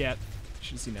 Oh, yeah.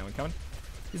 Should have seen that one coming.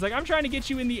 He's like, I'm trying to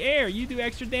get you in the air. You do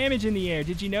extra damage in the air.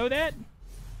 Did you know that?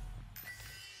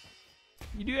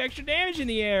 You do extra damage in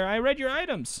the air. I read your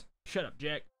items. Shut up,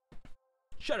 Jack.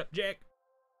 Shut up, Jack.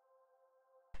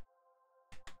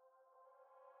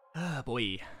 Ah,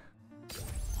 boy.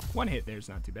 One hit there's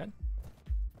not too bad.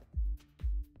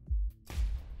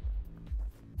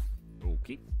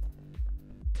 dokie.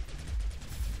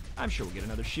 I'm sure we'll get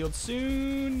another shield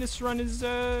soon. This run is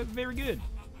very good.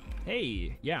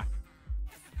 Hey, yeah.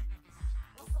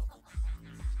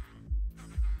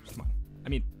 Come on. I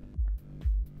mean,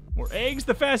 more eggs,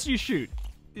 the faster you shoot.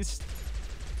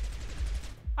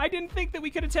 I didn't think that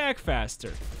we could attack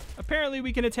faster. Apparently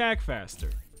we can attack faster.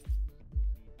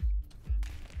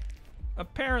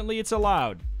 Apparently it's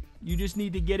allowed. You just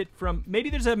need to get it from... Maybe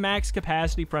there's a max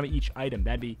capacity from each item.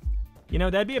 That'd be... You know,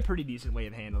 that'd be a pretty decent way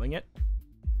of handling it.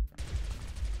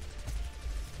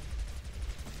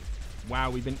 Wow,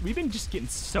 we've been just getting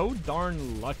so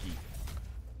darn lucky.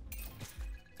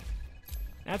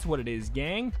 That's what it is,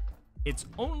 gang. It's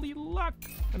only luck.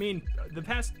 I mean, the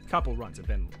past couple runs have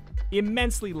been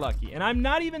immensely lucky. And I'm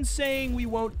not even saying we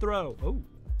won't throw. Oh.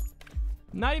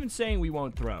 I'm not even saying we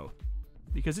won't throw.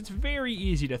 Because it's very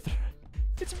easy to throw.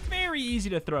 It's very easy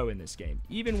to throw in this game.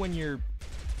 Even when you're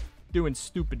doing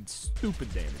stupid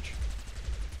damage.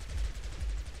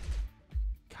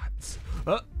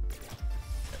 God.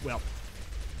 Well.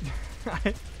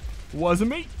 Wasn't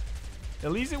me.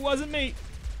 At least it wasn't me.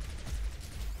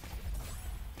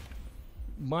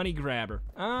 Money grabber.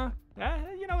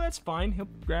 You know, that's fine. He'll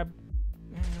grab...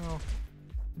 I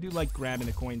do like grabbing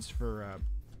the coins for,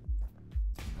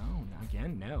 No,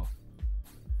 again, no.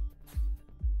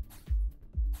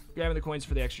 Grabbing the coins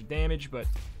for the extra damage, but,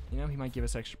 you know, he might give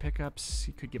us extra pickups.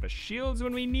 He could give us shields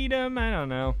when we need them. I don't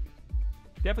know.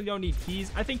 Definitely don't need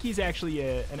keys. I think he's actually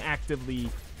an actively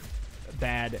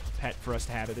bad pet for us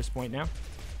to have at this point now.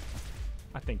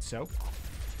 I think so.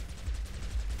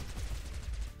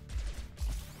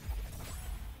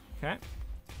 Okay.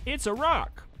 It's a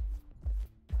rock.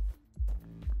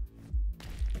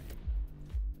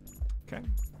 Okay.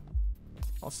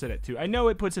 I'll sit at 2. I know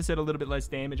it puts us at a little bit less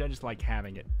damage. I just like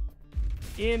having it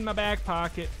in my back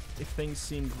pocket if things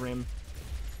seem grim.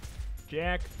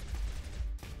 Jack.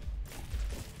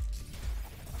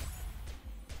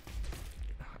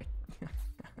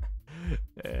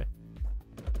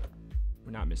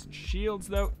 We're not missing shields,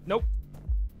 though. Nope.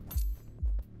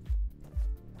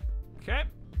 Okay.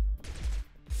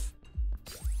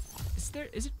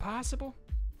 Is it possible?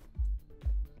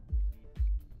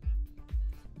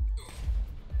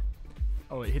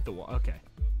 Oh, it hit the wall. Okay.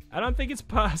 I don't think it's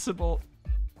possible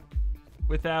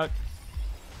without...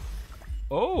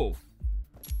 Oh!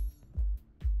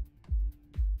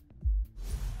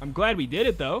 I'm glad we did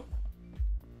it, though.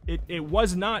 It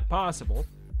was not possible.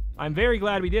 I'm very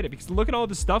glad we did it, because look at all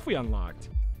the stuff we unlocked.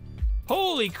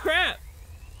 Holy crap!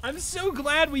 I'm so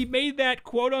glad we made that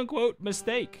quote-unquote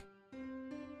mistake.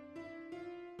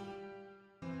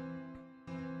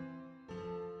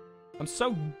 I'm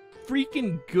so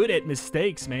freaking good at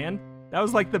mistakes, man. That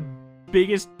was like the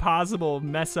biggest possible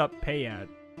mess-up payout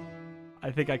I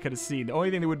think I could have seen. The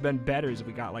only thing that would have been better is if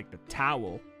we got, like, the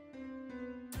towel.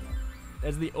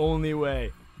 That's the only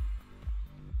way.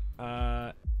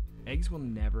 Eggs will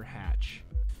never hatch.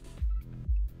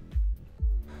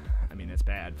 I mean, that's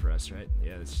bad for us, right?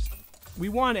 Yeah, it's just... We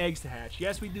want eggs to hatch.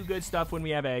 Yes, we do good stuff when we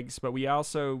have eggs, but we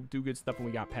also do good stuff when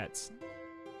we got pets.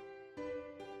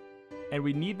 And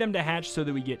we need them to hatch so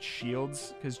that we get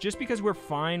shields. Because just because we're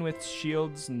fine with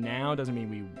shields now doesn't mean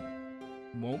we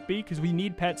won't be. Because we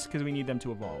need pets because we need them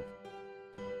to evolve.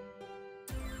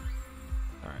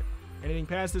 Alright. Anything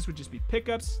past this would just be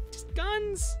pickups. Just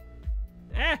guns.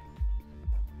 I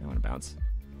want to bounce.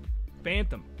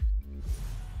 Phantom.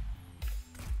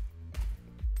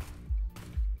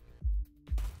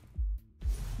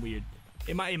 Weird.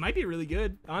 It might be really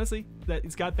good, honestly. That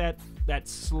it's got that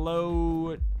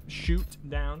slow shoot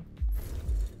down.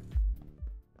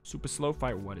 Super slow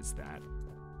fire. What is that?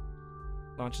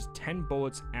 Launches 10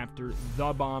 bullets after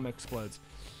the bomb explodes.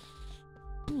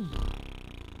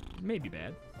 It may be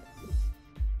bad.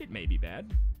 It may be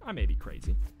bad. I may be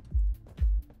crazy.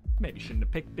 Maybe shouldn't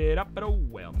have picked it up, but oh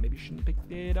well. Maybe shouldn't have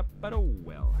picked it up, but oh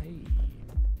well. Hey.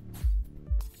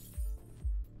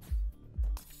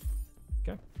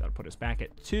 Okay, that'll put us back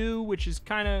at 2, which is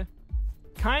kind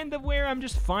of where I'm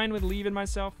just fine with leaving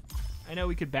myself. I know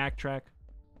we could backtrack.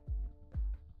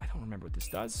 I don't remember what this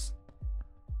does.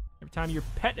 Every time your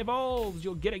pet evolves,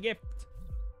 you'll get a gift.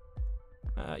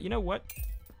 You know what?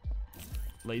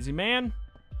 Lazy man.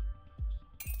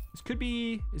 This could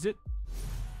be... Is it...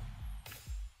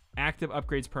 Active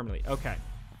upgrades permanently. Okay.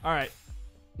 All right.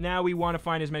 Now we want to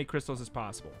find as many crystals as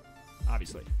possible.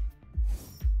 Obviously.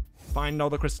 Find all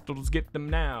the crystals, get them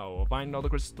now. Find all the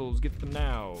crystals, get them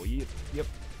now. Yep, yep.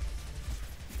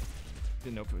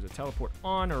 Didn't know if it was a teleport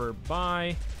on or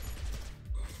by.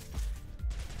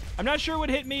 I'm not sure what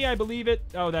hit me. I believe it.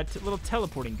 Oh, that little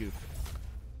teleporting goof.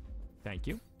 Thank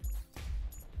you.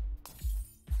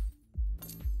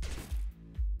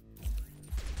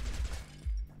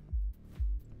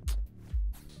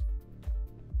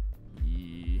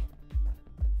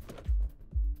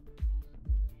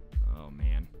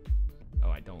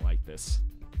 I don't like this.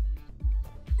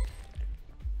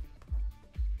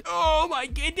 Oh my,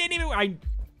 it didn't even,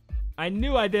 I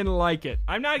knew I didn't like it.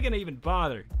 I'm not gonna even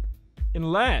bother.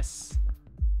 Unless.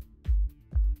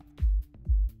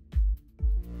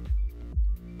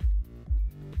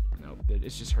 Nope,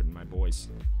 it's just hurting my boys.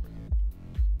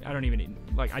 I don't even,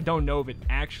 like, I don't know if it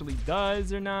actually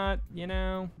does or not, you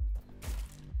know?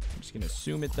 I'm just gonna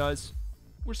assume it does.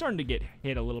 We're starting to get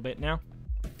hit a little bit now.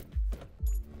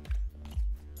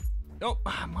 Oh,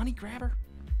 money grabber.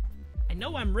 I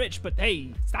know I'm rich, but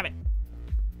hey, stop it.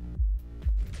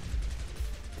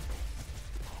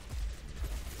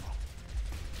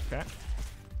 Okay.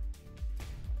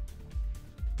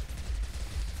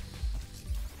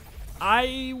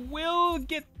 I will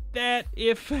get that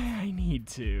if I need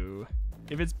to.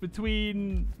 If it's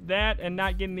between that and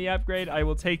not getting the upgrade, I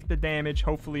will take the damage,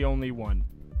 hopefully only one.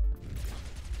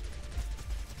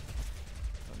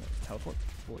 Oh, no, teleport?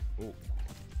 Oh.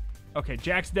 Okay,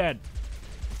 Jack's dead.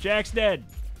 Jack's dead.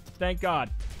 Thank God.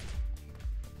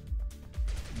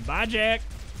 Bye, Jack.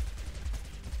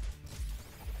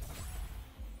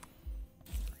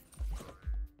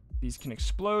 These can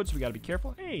explode, so we gotta be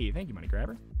careful. Hey, thank you, money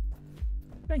grabber.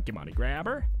 Thank you, money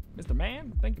grabber. Mr.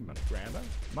 Man, thank you, money grabber.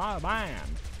 My man.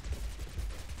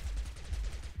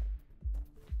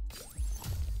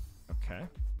 Okay.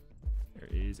 There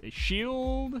is a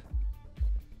shield.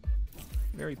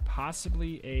 Very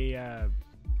possibly a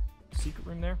secret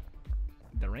room there.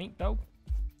 There ain't, though.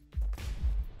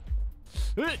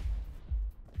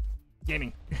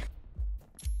 Gaming.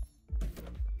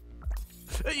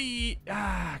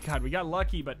 God, we got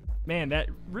lucky, but man, that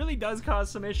really does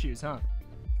cause some issues, huh?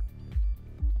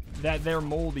 That their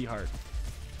moldy heart.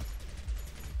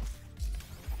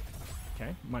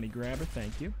 Okay, money grabber,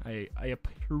 thank you. I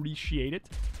appreciate it.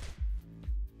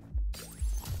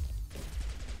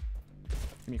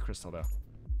 Give me a crystal, though.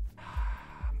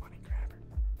 Money grabber.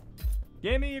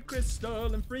 Give me a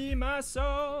crystal and free my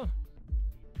soul.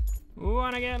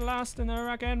 Wanna get lost in the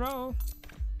rock and roll.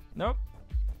 Nope.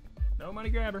 No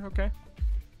money grabber, okay.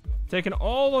 Taking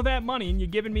all of that money and you're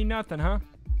giving me nothing, huh?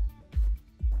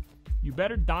 You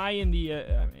better die in the,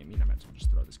 I mean, I might as well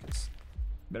just throw this, because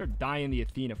you better die in the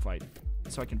Athena fight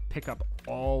so I can pick up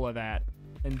all of that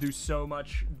and do so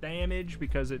much damage,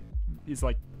 because it is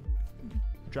like,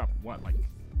 drop what, like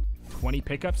 20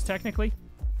 pickups technically?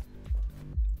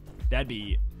 That'd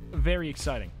be very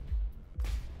exciting.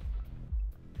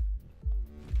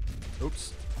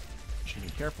 Oops. Should be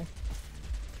careful.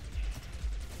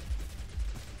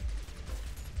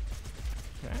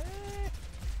 Okay.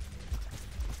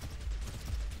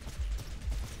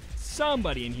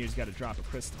 Somebody in here's got to drop a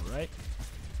crystal, right?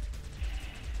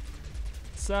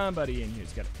 Somebody in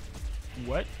here's got to...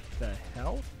 What the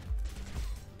hell?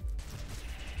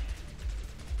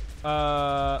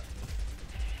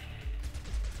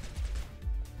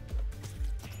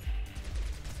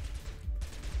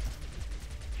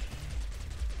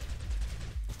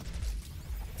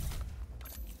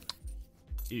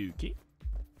 Okay.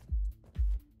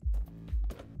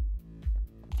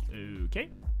 Okay.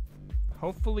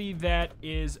 Hopefully that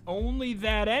is only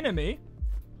that enemy.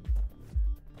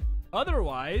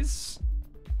 Otherwise...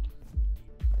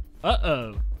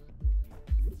 Uh-oh.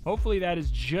 Hopefully that is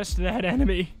just that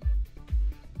enemy.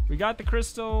 We got the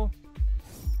crystal.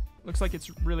 Looks like it's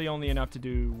really only enough to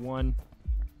do one.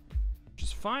 Which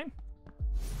is fine.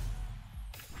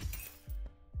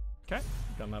 Okay.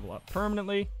 Gonna level up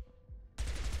permanently.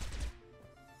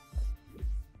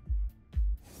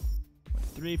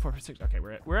 3, 4, 5, 6. Okay,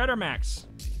 we're at our max.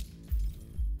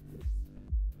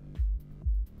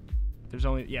 There's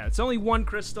only, yeah, it's only one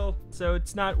crystal, so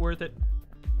it's not worth it.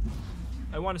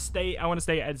 I want to stay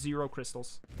at 0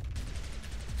 crystals.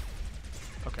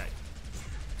 Okay.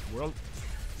 We're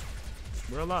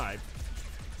alive.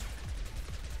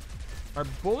 Our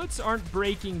bullets aren't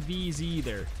breaking these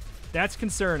either. That's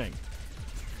concerning.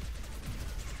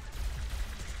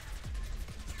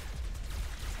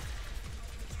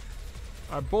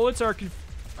 Our bullets are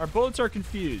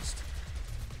confused.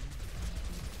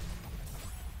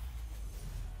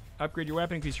 Upgrade your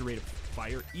weapon, increase your rate of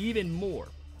fire even more.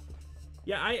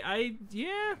 Yeah,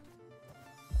 yeah.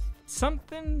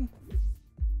 Something's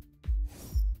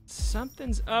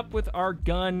up with our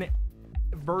gun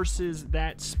versus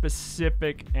that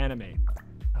specific enemy.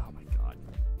 Oh my god.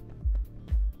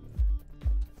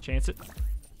 Chance it.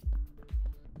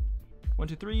 1,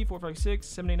 2, 3, 4, 5, 6,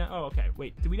 7, 8, 9. Oh, okay.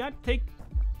 Wait, did we not take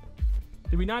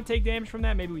damage from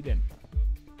that? Maybe we didn't.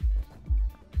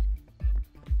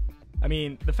 I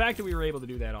mean, the fact that we were able to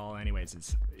do that all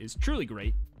anyways is truly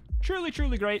great. Truly,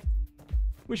 truly great.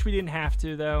 Wish we didn't have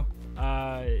to, though.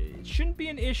 It shouldn't be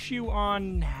an issue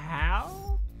on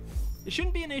how? It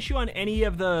shouldn't be an issue on any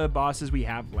of the bosses we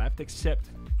have left, except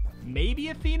maybe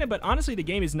Athena, but honestly, the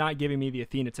game is not giving me the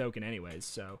Athena token anyways,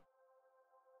 so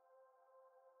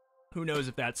who knows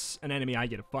if that's an enemy I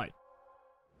get to fight.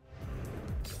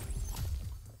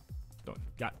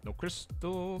 Got no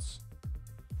crystals.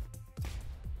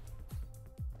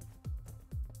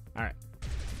 All right.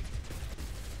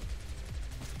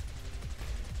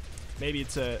 Maybe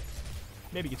it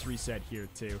gets reset here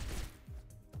too.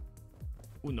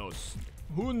 Who knows?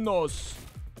 Who knows?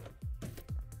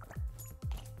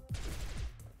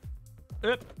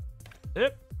 Yep.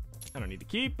 I don't need the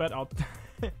key, but I'll...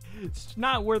 It's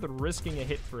not worth risking a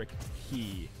hit for a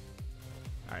key.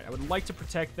 Alright, I would like to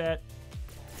protect that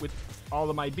with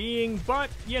all of my being, but,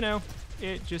 you know,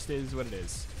 it just is what it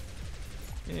is.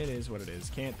 It is what it is.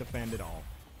 Can't defend it all.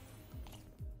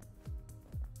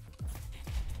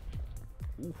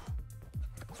 Oof.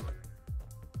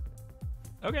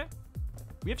 Okay.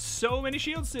 We have so many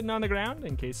shields sitting on the ground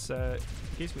in case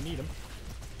we need them.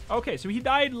 Okay, so he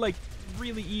died, like,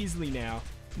 really easily now.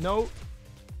 No.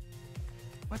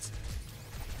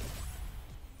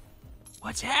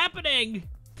 What's happening?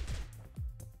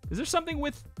 Is there something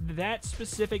with that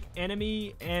specific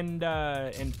enemy and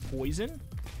poison?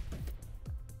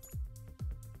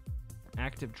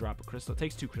 Active drop a crystal. It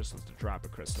takes 2 crystals to drop a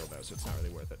crystal, though, so it's not really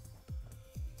worth it.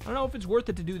 I don't know if it's worth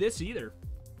it to do this either.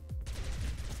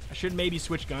 I should maybe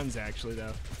switch guns, actually,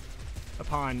 though,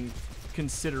 upon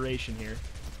consideration here.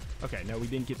 Okay, no, we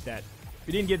didn't get that.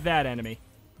 We didn't get that enemy.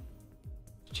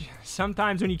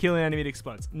 Sometimes when you kill an enemy, it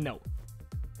explodes. No.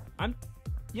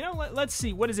 You know, let's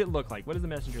see. What does it look like? What does the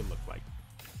messenger look like?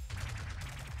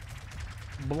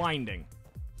 Blinding.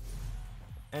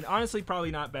 And honestly, probably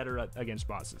not better against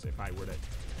bosses if I were to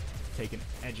take an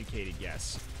educated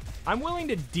guess. I'm willing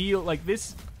to deal... Like,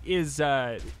 this is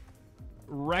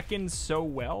reckoned so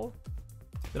well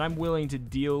that I'm willing to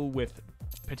deal with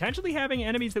potentially having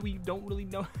enemies that we don't really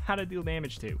know how to deal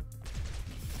damage to.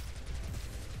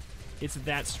 It's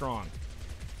that strong.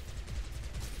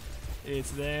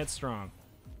 It's that strong.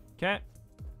 Okay.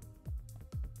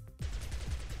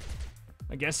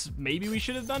 I guess maybe we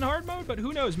should have done hard mode, but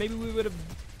who knows? Maybe we would have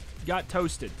got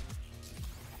toasted.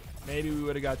 Maybe we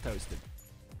would have got toasted.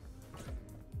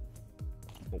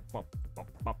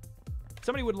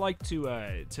 Somebody would like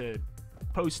to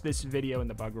post this video in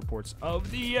the bug reports of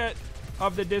the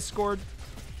Discord.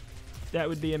 That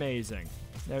would be amazing.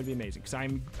 That would be amazing,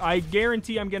 because I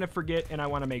guarantee I'm gonna forget, and I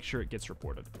want to make sure it gets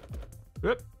reported.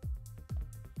 Oop.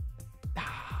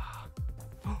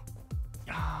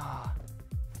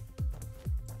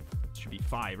 Should be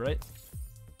 5, right?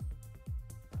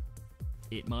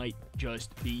 It might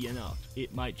just be enough.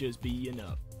 It might just be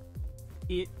enough.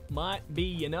 It might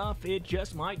be enough. It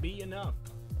just might be enough.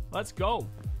 Let's go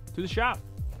to the shop.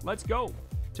 Let's go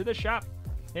to the shop.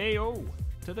 Hey, oh,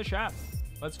 to the shop.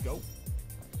 Let's go.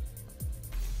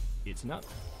 It's enough.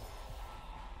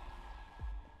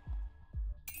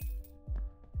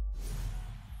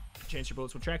 Chance your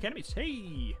bullets will track enemies.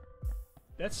 Hey,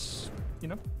 that's, you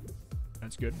know,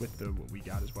 that's good with what we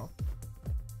got as well.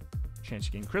 Chance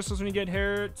to gain crystals when you get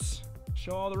hurt.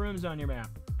 Show all the rooms on your map.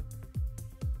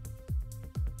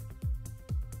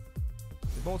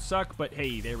 They both suck, but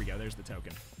hey, there we go. There's the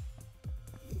token.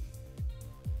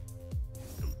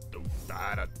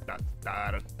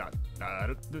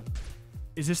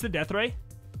 Is this the death ray?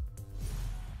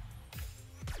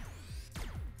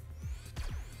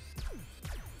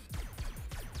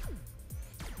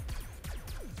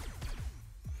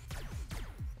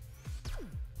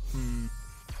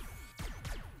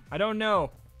 I don't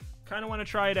know. Kind of want to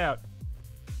try it out.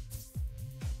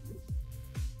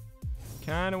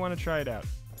 Kind of want to try it out.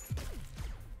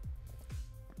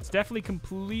 It's definitely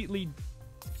completely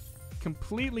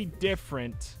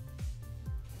different.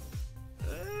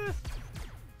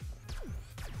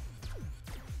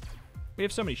 We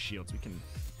have so many shields, we can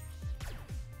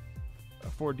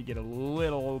afford to get a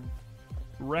little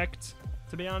wrecked,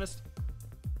 to be honest.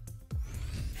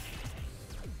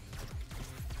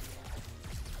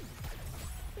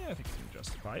 Yeah, I think we can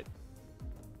justify it.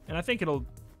 And I think it'll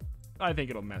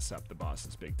mess up the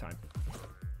bosses big time.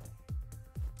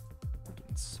 We're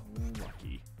getting so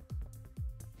lucky.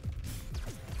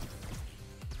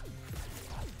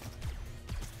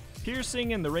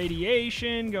 Piercing and the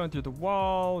radiation going through the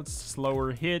wall. It's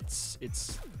slower hits.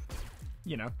 It's,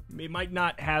 you know, it might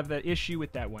not have the issue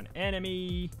with that one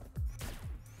enemy.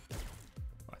 Oh,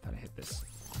 I thought I hit this.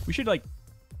 We should, like,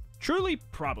 truly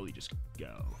probably just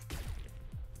go.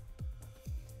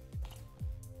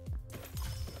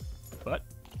 But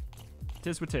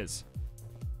Tis what tis.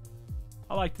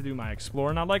 I like to do my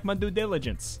exploring. I like my due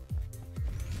diligence.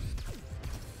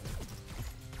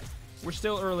 We're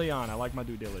still early on. I like my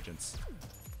due diligence.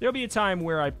 There'll be a time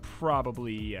where I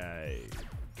probably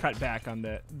cut back on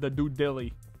the due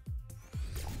dilly.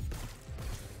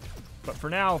 But for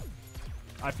now,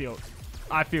 I feel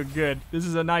good. This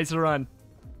is a nice run.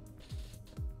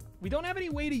 We don't have any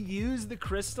way to use the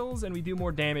crystals, and we do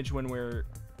more damage when we're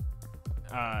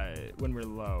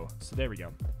low. So there we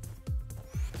go.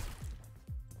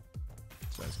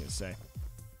 That's what I was gonna say.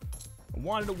 I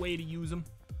wanted a way to use them.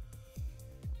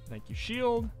 Thank you,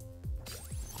 shield.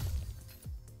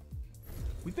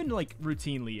 We've been like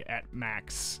routinely at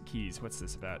max keys. What's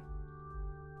this about?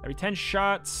 Every 10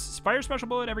 shots. Fire special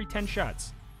bullet every 10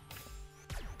 shots.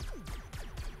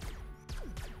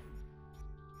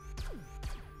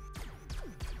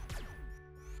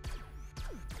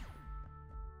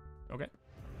 Okay.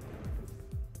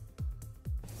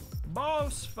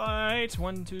 Boss fight.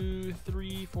 1, 2,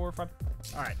 3, 4, 5.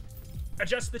 All right.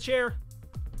 Adjust the chair.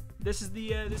 This is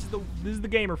the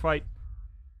gamer fight.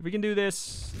 If we can do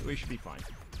this, we should be fine.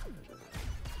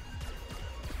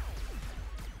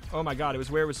 Oh my god, it was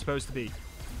where it was supposed to be.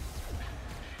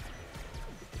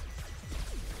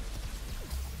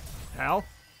 Hal?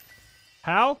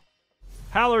 Hal?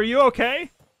 Hal, are you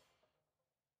okay?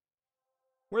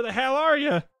 Where the hell are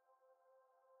you?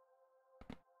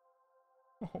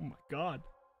 Oh my god.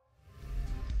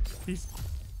 He's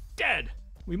dead.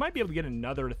 We might be able to get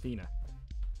another Athena.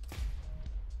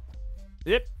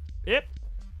 Yep.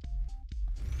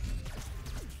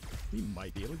 We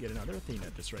might be able to get another Athena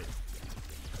at this rate.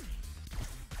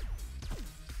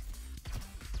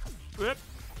 Yep.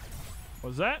 What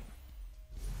was that?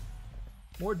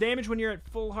 More damage when you're at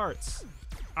full hearts.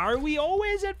 Are we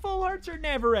always at full hearts or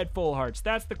never at full hearts?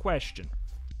 That's the question.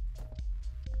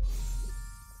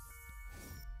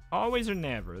 Always or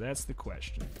never? That's the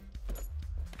question.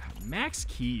 God, max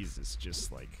keys is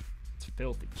just like, it's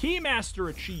filthy. Keymaster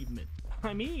achievement.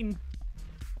 I mean,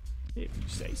 if you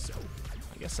say so.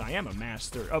 I guess I am a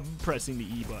master of pressing the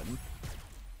E button.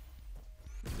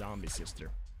 Zombie sister.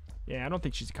 Yeah, I don't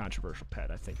think she's a controversial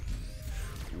pet, I think.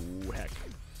 Oh, heck.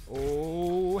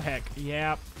 Oh, heck.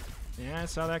 Yep. Yeah, I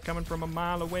saw that coming from a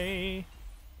mile away.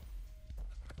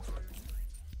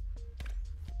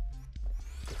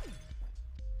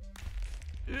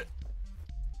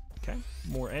 Okay.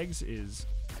 More eggs is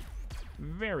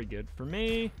very good for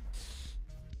me.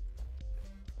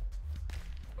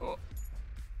 Oh.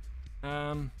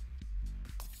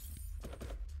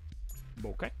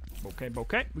 Bouquet.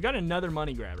 We got another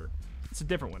money grabber. It's a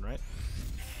different one, right?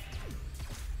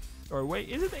 Or wait,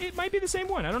 is it? It might be the same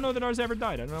one. I don't know that ours ever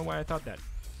died. I don't know why I thought that.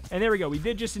 And there we go. We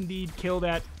did just indeed kill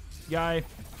that guy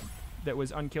that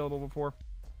was unkillable before.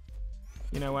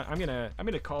 You know what? I'm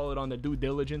gonna call it on the due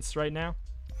diligence right now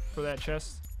for that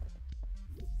chest.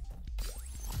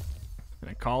 Can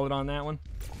I call it on that one?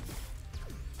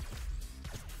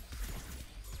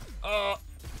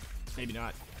 Maybe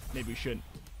not. Maybe we shouldn't.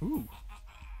 Ooh.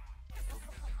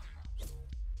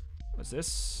 What's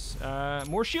this?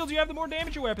 More shields you have, the more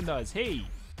damage your weapon does. Hey,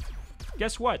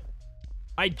 guess what?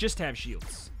 I just have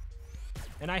shields.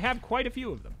 And I have quite a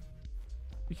few of them.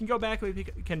 We can go back and we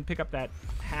can pick up that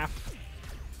half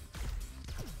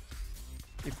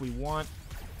if we want.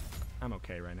 I'm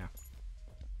okay right now.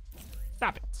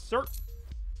 Stop it, sir.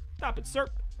 Stop it, sir.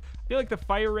 I feel like the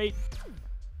fire rate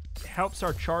helps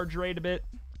our charge rate a bit.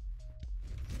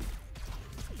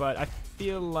 But I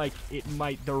feel like it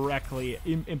might directly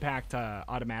impact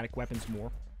automatic weapons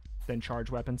more than charge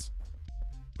weapons.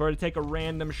 For her to take a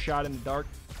random shot in the dark.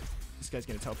 This guy's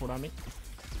gonna teleport on me.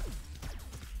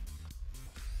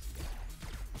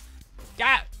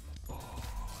 Ah! Oh,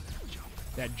 that jump.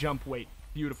 That jump weight.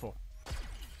 Beautiful.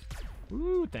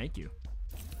 Ooh, thank you.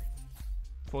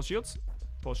 Full shields.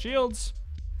 Full shields.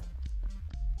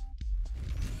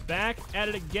 Back at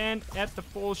it again at the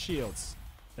full shields.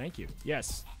 Thank you.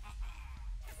 Yes.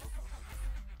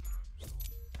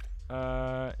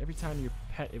 Every time your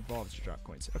pet evolves, you drop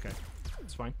coins. Okay,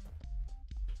 that's fine.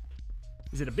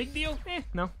 Is it a big deal?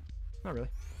 No, not really.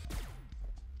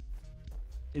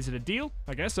 Is it a deal?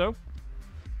 I guess so.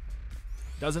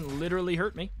 Doesn't literally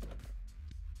hurt me.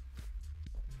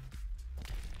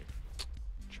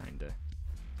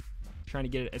 Trying to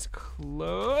get it as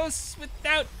close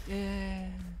without.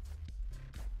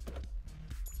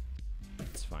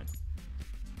 It's fine.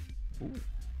 Ooh.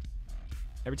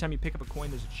 Every time you pick up a coin,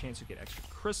 there's a chance you get extra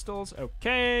crystals.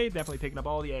 Okay, definitely picking up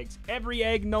all the eggs. Every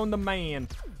egg known to man.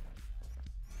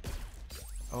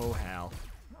 Oh, Hal,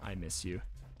 I miss you.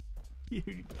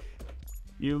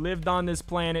 You lived on this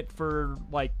planet for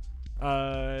like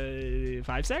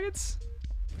 5 seconds?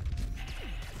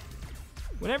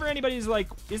 Whenever anybody's like,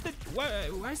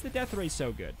 why is the death ray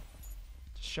so good?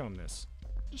 Just show him this.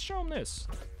 Just show him this.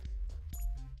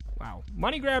 Wow.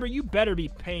 Money grabber, you better be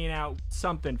paying out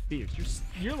something fierce.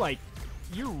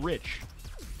 You're rich.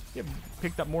 You have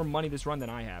picked up more money this run than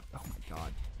I have. Oh my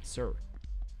god. Sir.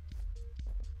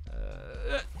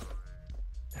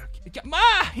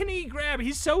 Money grabber,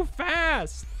 he's so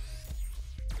fast.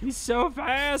 He's so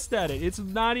fast at it. It's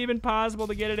not even possible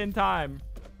to get it in time.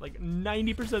 Like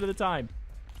 90% of the time.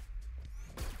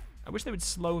 I wish they would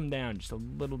slow him down just a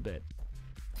little bit.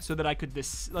 So that I could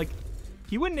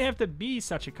he wouldn't have to be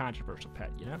such a controversial pet,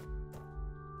 you know?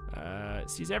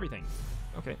 Sees everything.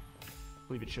 Okay. I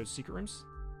believe it shows secret rooms.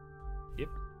 Yep.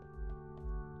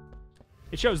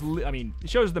 It shows, it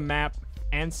shows the map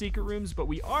and secret rooms, but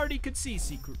we already could see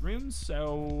secret rooms,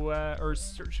 so, or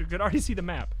could already see the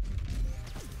map.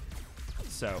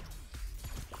 So.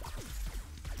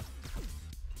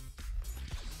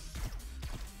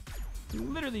 You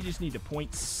literally just need to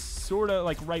point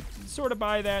sorta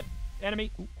by that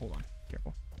enemy. Ooh, hold on,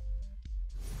 careful.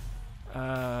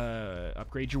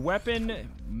 Upgrade your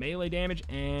weapon, melee damage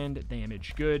and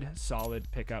damage. Good, solid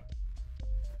pickup.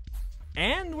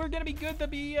 And we're gonna be good to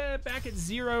be back at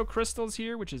 0 crystals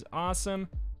here, which is awesome.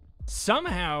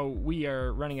 Somehow we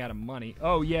are running out of money.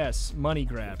 Oh yes, money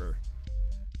grabber.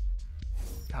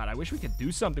 God, I wish we could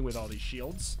do something with all these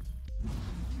shields.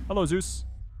 Hello, Zeus.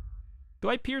 Do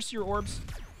I pierce your orbs?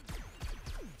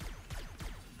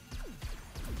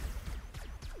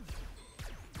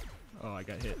 Oh, I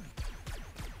got hit.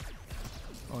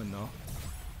 Oh no.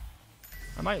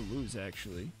 I might lose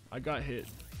actually. I got hit.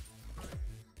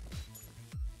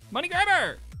 Money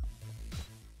grabber!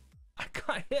 I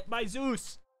got hit by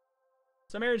Zeus.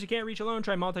 Some areas you can't reach alone.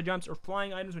 Try multi-jumps or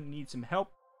flying items when you need some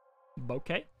help.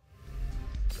 Okay.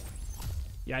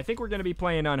 Yeah, I think we're gonna be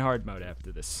playing on hard mode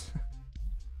after this.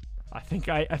 I think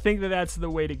that's the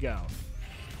way to go.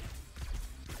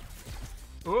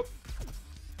 Oop.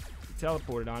 He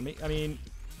teleported on me. I mean,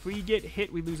 if we get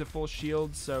hit, we lose a full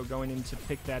shield, so going in to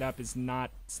pick that up is not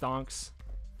stonks.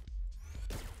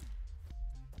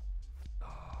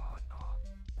 Oh, no.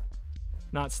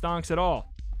 Not stonks at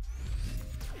all.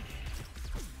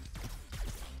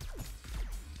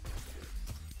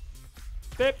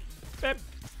 Bip, bip.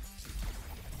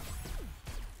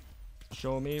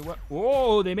 Show me what.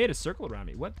 Whoa, they made a circle around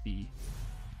me. What the?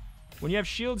 When you have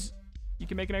shields, you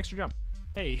can make an extra jump.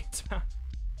 Hey, it's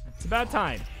about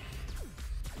time.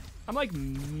 I'm like,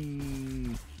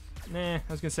 nah, I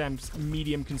was gonna say I'm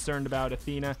medium concerned about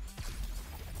Athena,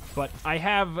 but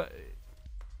I'm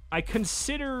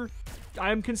considering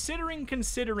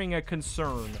a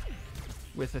concern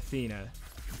with Athena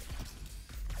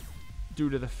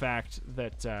due to the fact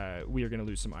that we are gonna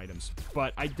lose some items,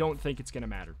 but I don't think it's gonna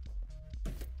matter.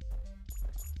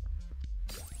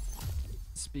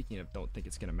 Speaking of don't think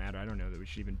it's gonna matter, I don't know that we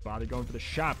should even bother going for the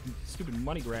shop. Stupid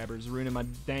money grabbers ruining my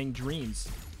dang dreams.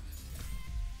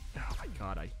 Oh my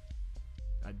god, I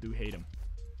do hate him.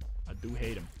 I do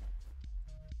hate him.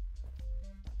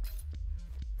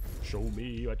 Show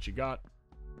me what you got.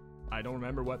 I don't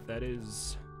remember what that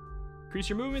is. Increase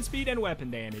your movement speed and weapon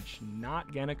damage.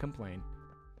 Not gonna complain.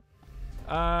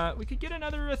 We could get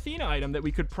another Athena item that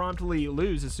we could promptly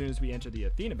lose as soon as we enter the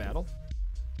Athena battle.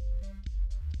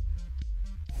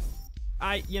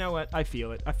 You know what? I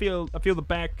feel it. I feel the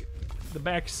back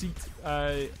seat.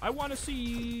 I want to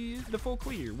see the full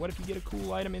clear. What if you get a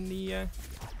cool item in the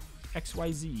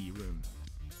XYZ room?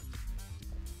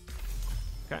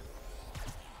 Okay.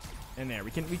 And there,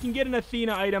 we can get an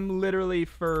Athena item literally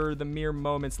for the mere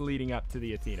moments leading up to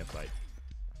the Athena fight.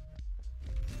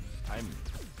 I'm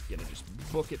gonna just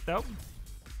book it though.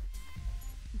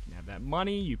 You can have that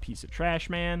money, you piece of trash,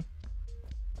 man.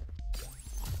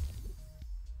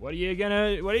 What are you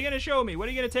gonna show me? What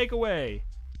are you gonna take away?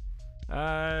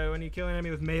 When you kill an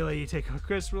enemy with melee, you take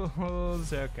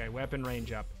crystals. Okay, weapon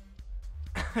range up.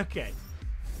 Okay.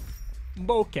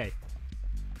 Okay.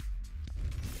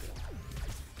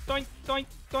 Doink, doink,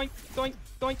 doink, doink,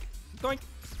 doink, doink.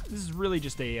 This is really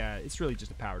just a, it's really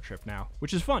just a power trip now,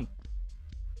 which is fun.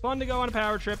 Fun to go on a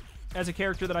power trip as a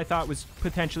character that I thought was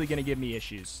potentially gonna give me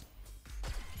issues.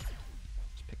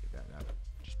 Just pick that up.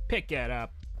 Just pick it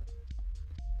up.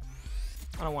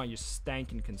 I don't want your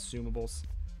stankin' consumables.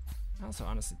 I also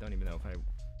honestly don't even know if I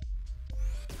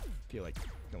feel like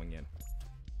going in.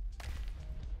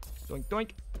 Doink,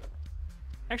 doink.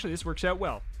 Actually, this works out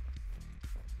well.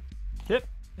 Hip,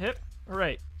 hip. All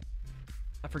right.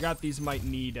 I forgot these might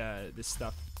need this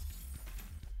stuff.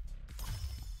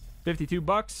 52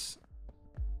 bucks.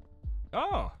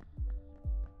 Oh.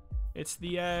 It's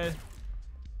the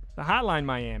Hotline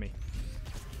Miami.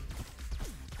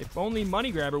 If only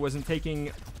Money Grabber wasn't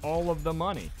taking all of the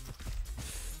money.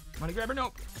 Money Grabber,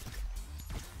 no.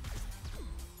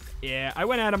 Yeah, I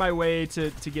went out of my way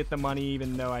to get the money,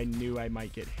 even though I knew I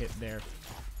might get hit there.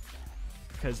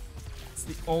 Because it's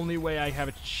the only way I have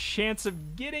a chance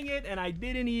of getting it, and I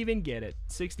didn't even get it.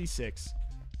 66.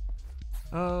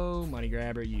 Oh, Money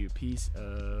Grabber, you piece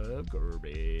of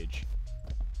garbage.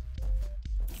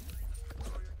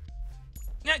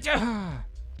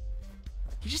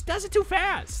 He just does it too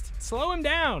fast. Slow him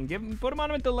down. Put him on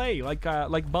a delay,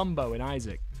 like Bumbo and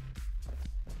Isaac.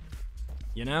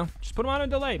 You know, just put him on a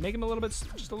delay. Make him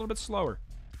just a little bit slower.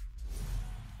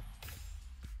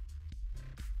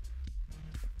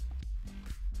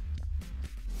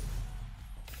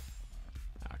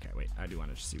 Okay, wait. I do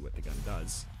want to see what the gun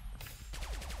does.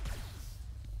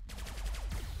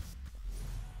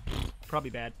 Probably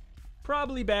bad.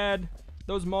 Probably bad.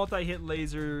 Those multi-hit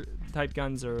laser type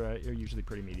guns are usually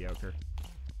pretty mediocre.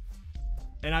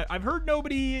 And I've heard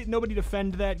nobody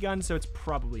defend that gun, so it's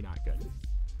probably not good.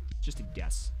 Just a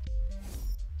guess.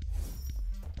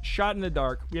 Shot in the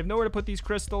dark. We have nowhere to put these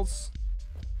crystals.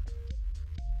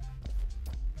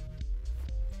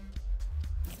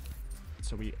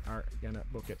 So we are gonna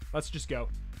book it. Let's just go.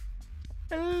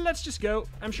 Let's just go.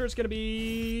 I'm sure it's gonna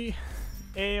be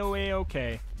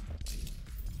okay.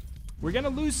 We're gonna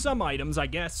lose some items, I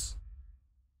guess.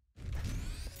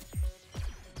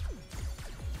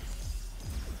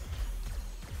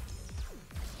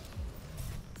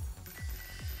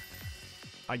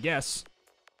 I guess.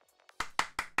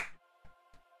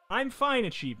 I'm fine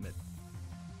achievement.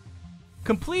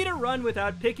 Complete a run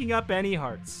without picking up any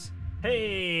hearts.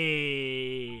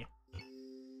 Hey!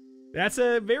 That's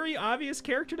a very obvious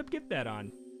character to get that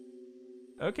on.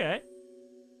 Okay.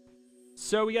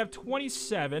 So we have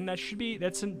 27.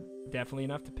 That's definitely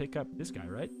enough to pick up this guy,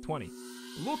 right? 20.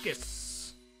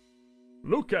 Lucas.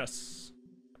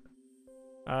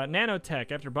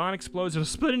 Nanotech. After bomb explodes, it'll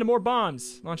split into more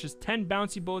bombs. Launches 10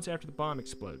 bouncy bullets after the bomb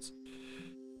explodes.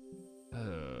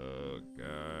 Oh,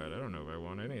 God. I don't know if I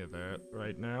want any of that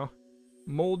right now.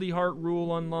 Moldy Heart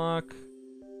Rule unlock.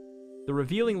 The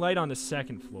revealing light on the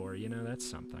second floor. You know, that's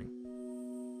something.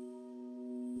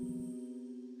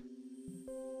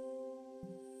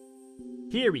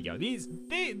 Here we go. These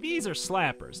are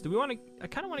slappers. Do we want to... I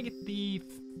kind of want to get the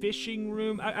fishing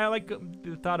room. I like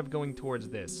the thought of going towards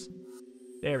this.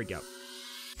 There we go.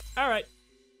 All right.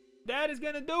 That is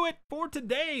going to do it for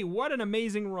today. What an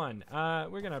amazing run.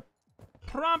 We're going to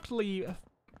promptly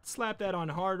slap that on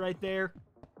hard right there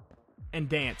and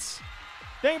dance.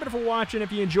 Thank you for watching.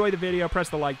 If you enjoyed the video, press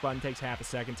the like button. It takes half a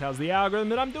second. Tells the algorithm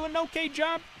that I'm doing an okay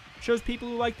job. Shows people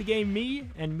who like the game me,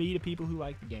 and me to people who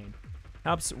like the game.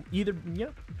 Helps either, you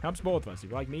know, helps both of us. If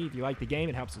you like me, if you like the game,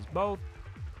 it helps us both.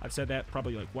 I've said that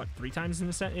probably like, what, 3 times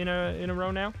in a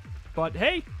row now? But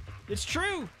hey, it's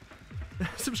true.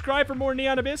 Subscribe for more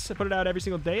Neon Abyss. I put it out every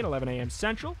single day at 11 a.m.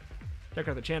 Central. Check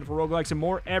out the channel for roguelikes and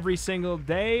more every single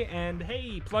day. And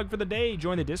hey, plug for the day.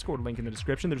 Join the Discord link in the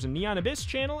description. There's a Neon Abyss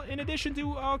channel in addition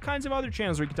to all kinds of other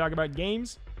channels where you can talk about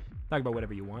games. Talk about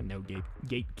whatever you want. No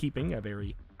gatekeeping. A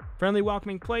very friendly,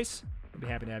 welcoming place. I'll be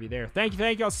happy to have you there. Thank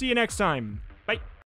you. I'll see you next time. Bye.